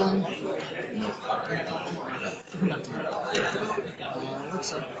another one.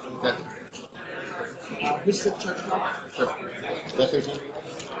 Elixir. Okay. Who's the charge card? Sure. That's 13.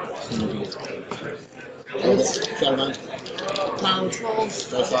 It's Shadow 9. Power 12.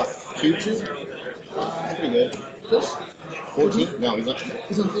 Dice off. 2, 2. Pretty good. This? 14? No, he's not.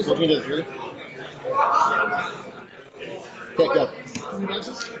 He's on 14 to the 3. Okay, go. How many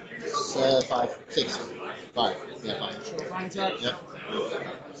dices? 5, 6. 5. Yeah, 5. So fine attack. Yep.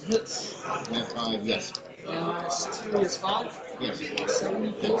 Hits. Yeah, 5, yes. And minus 2 is 5. Yes.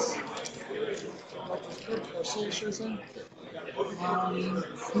 7 hits. Or soul shooting.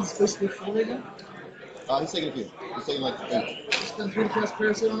 He's basically full again. He's taking a few. He's taking like 8. Spend 3 to cast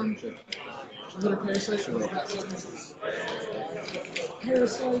Parasite on him. Sure. She'll hit a Parasite. She'll hit that 7.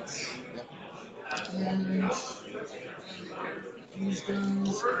 Parasites. Yep. And these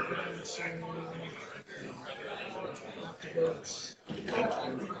guys are going to activate.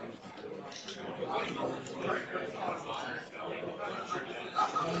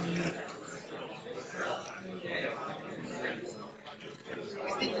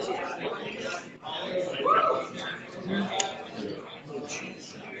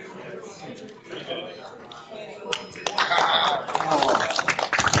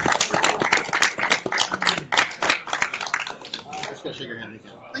 Just gonna shake your hand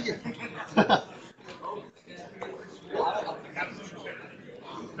again. Thank you.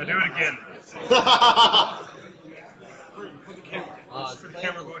 Now do it again. For the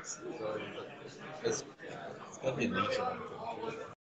camera voice. It's gotta be an ancient one.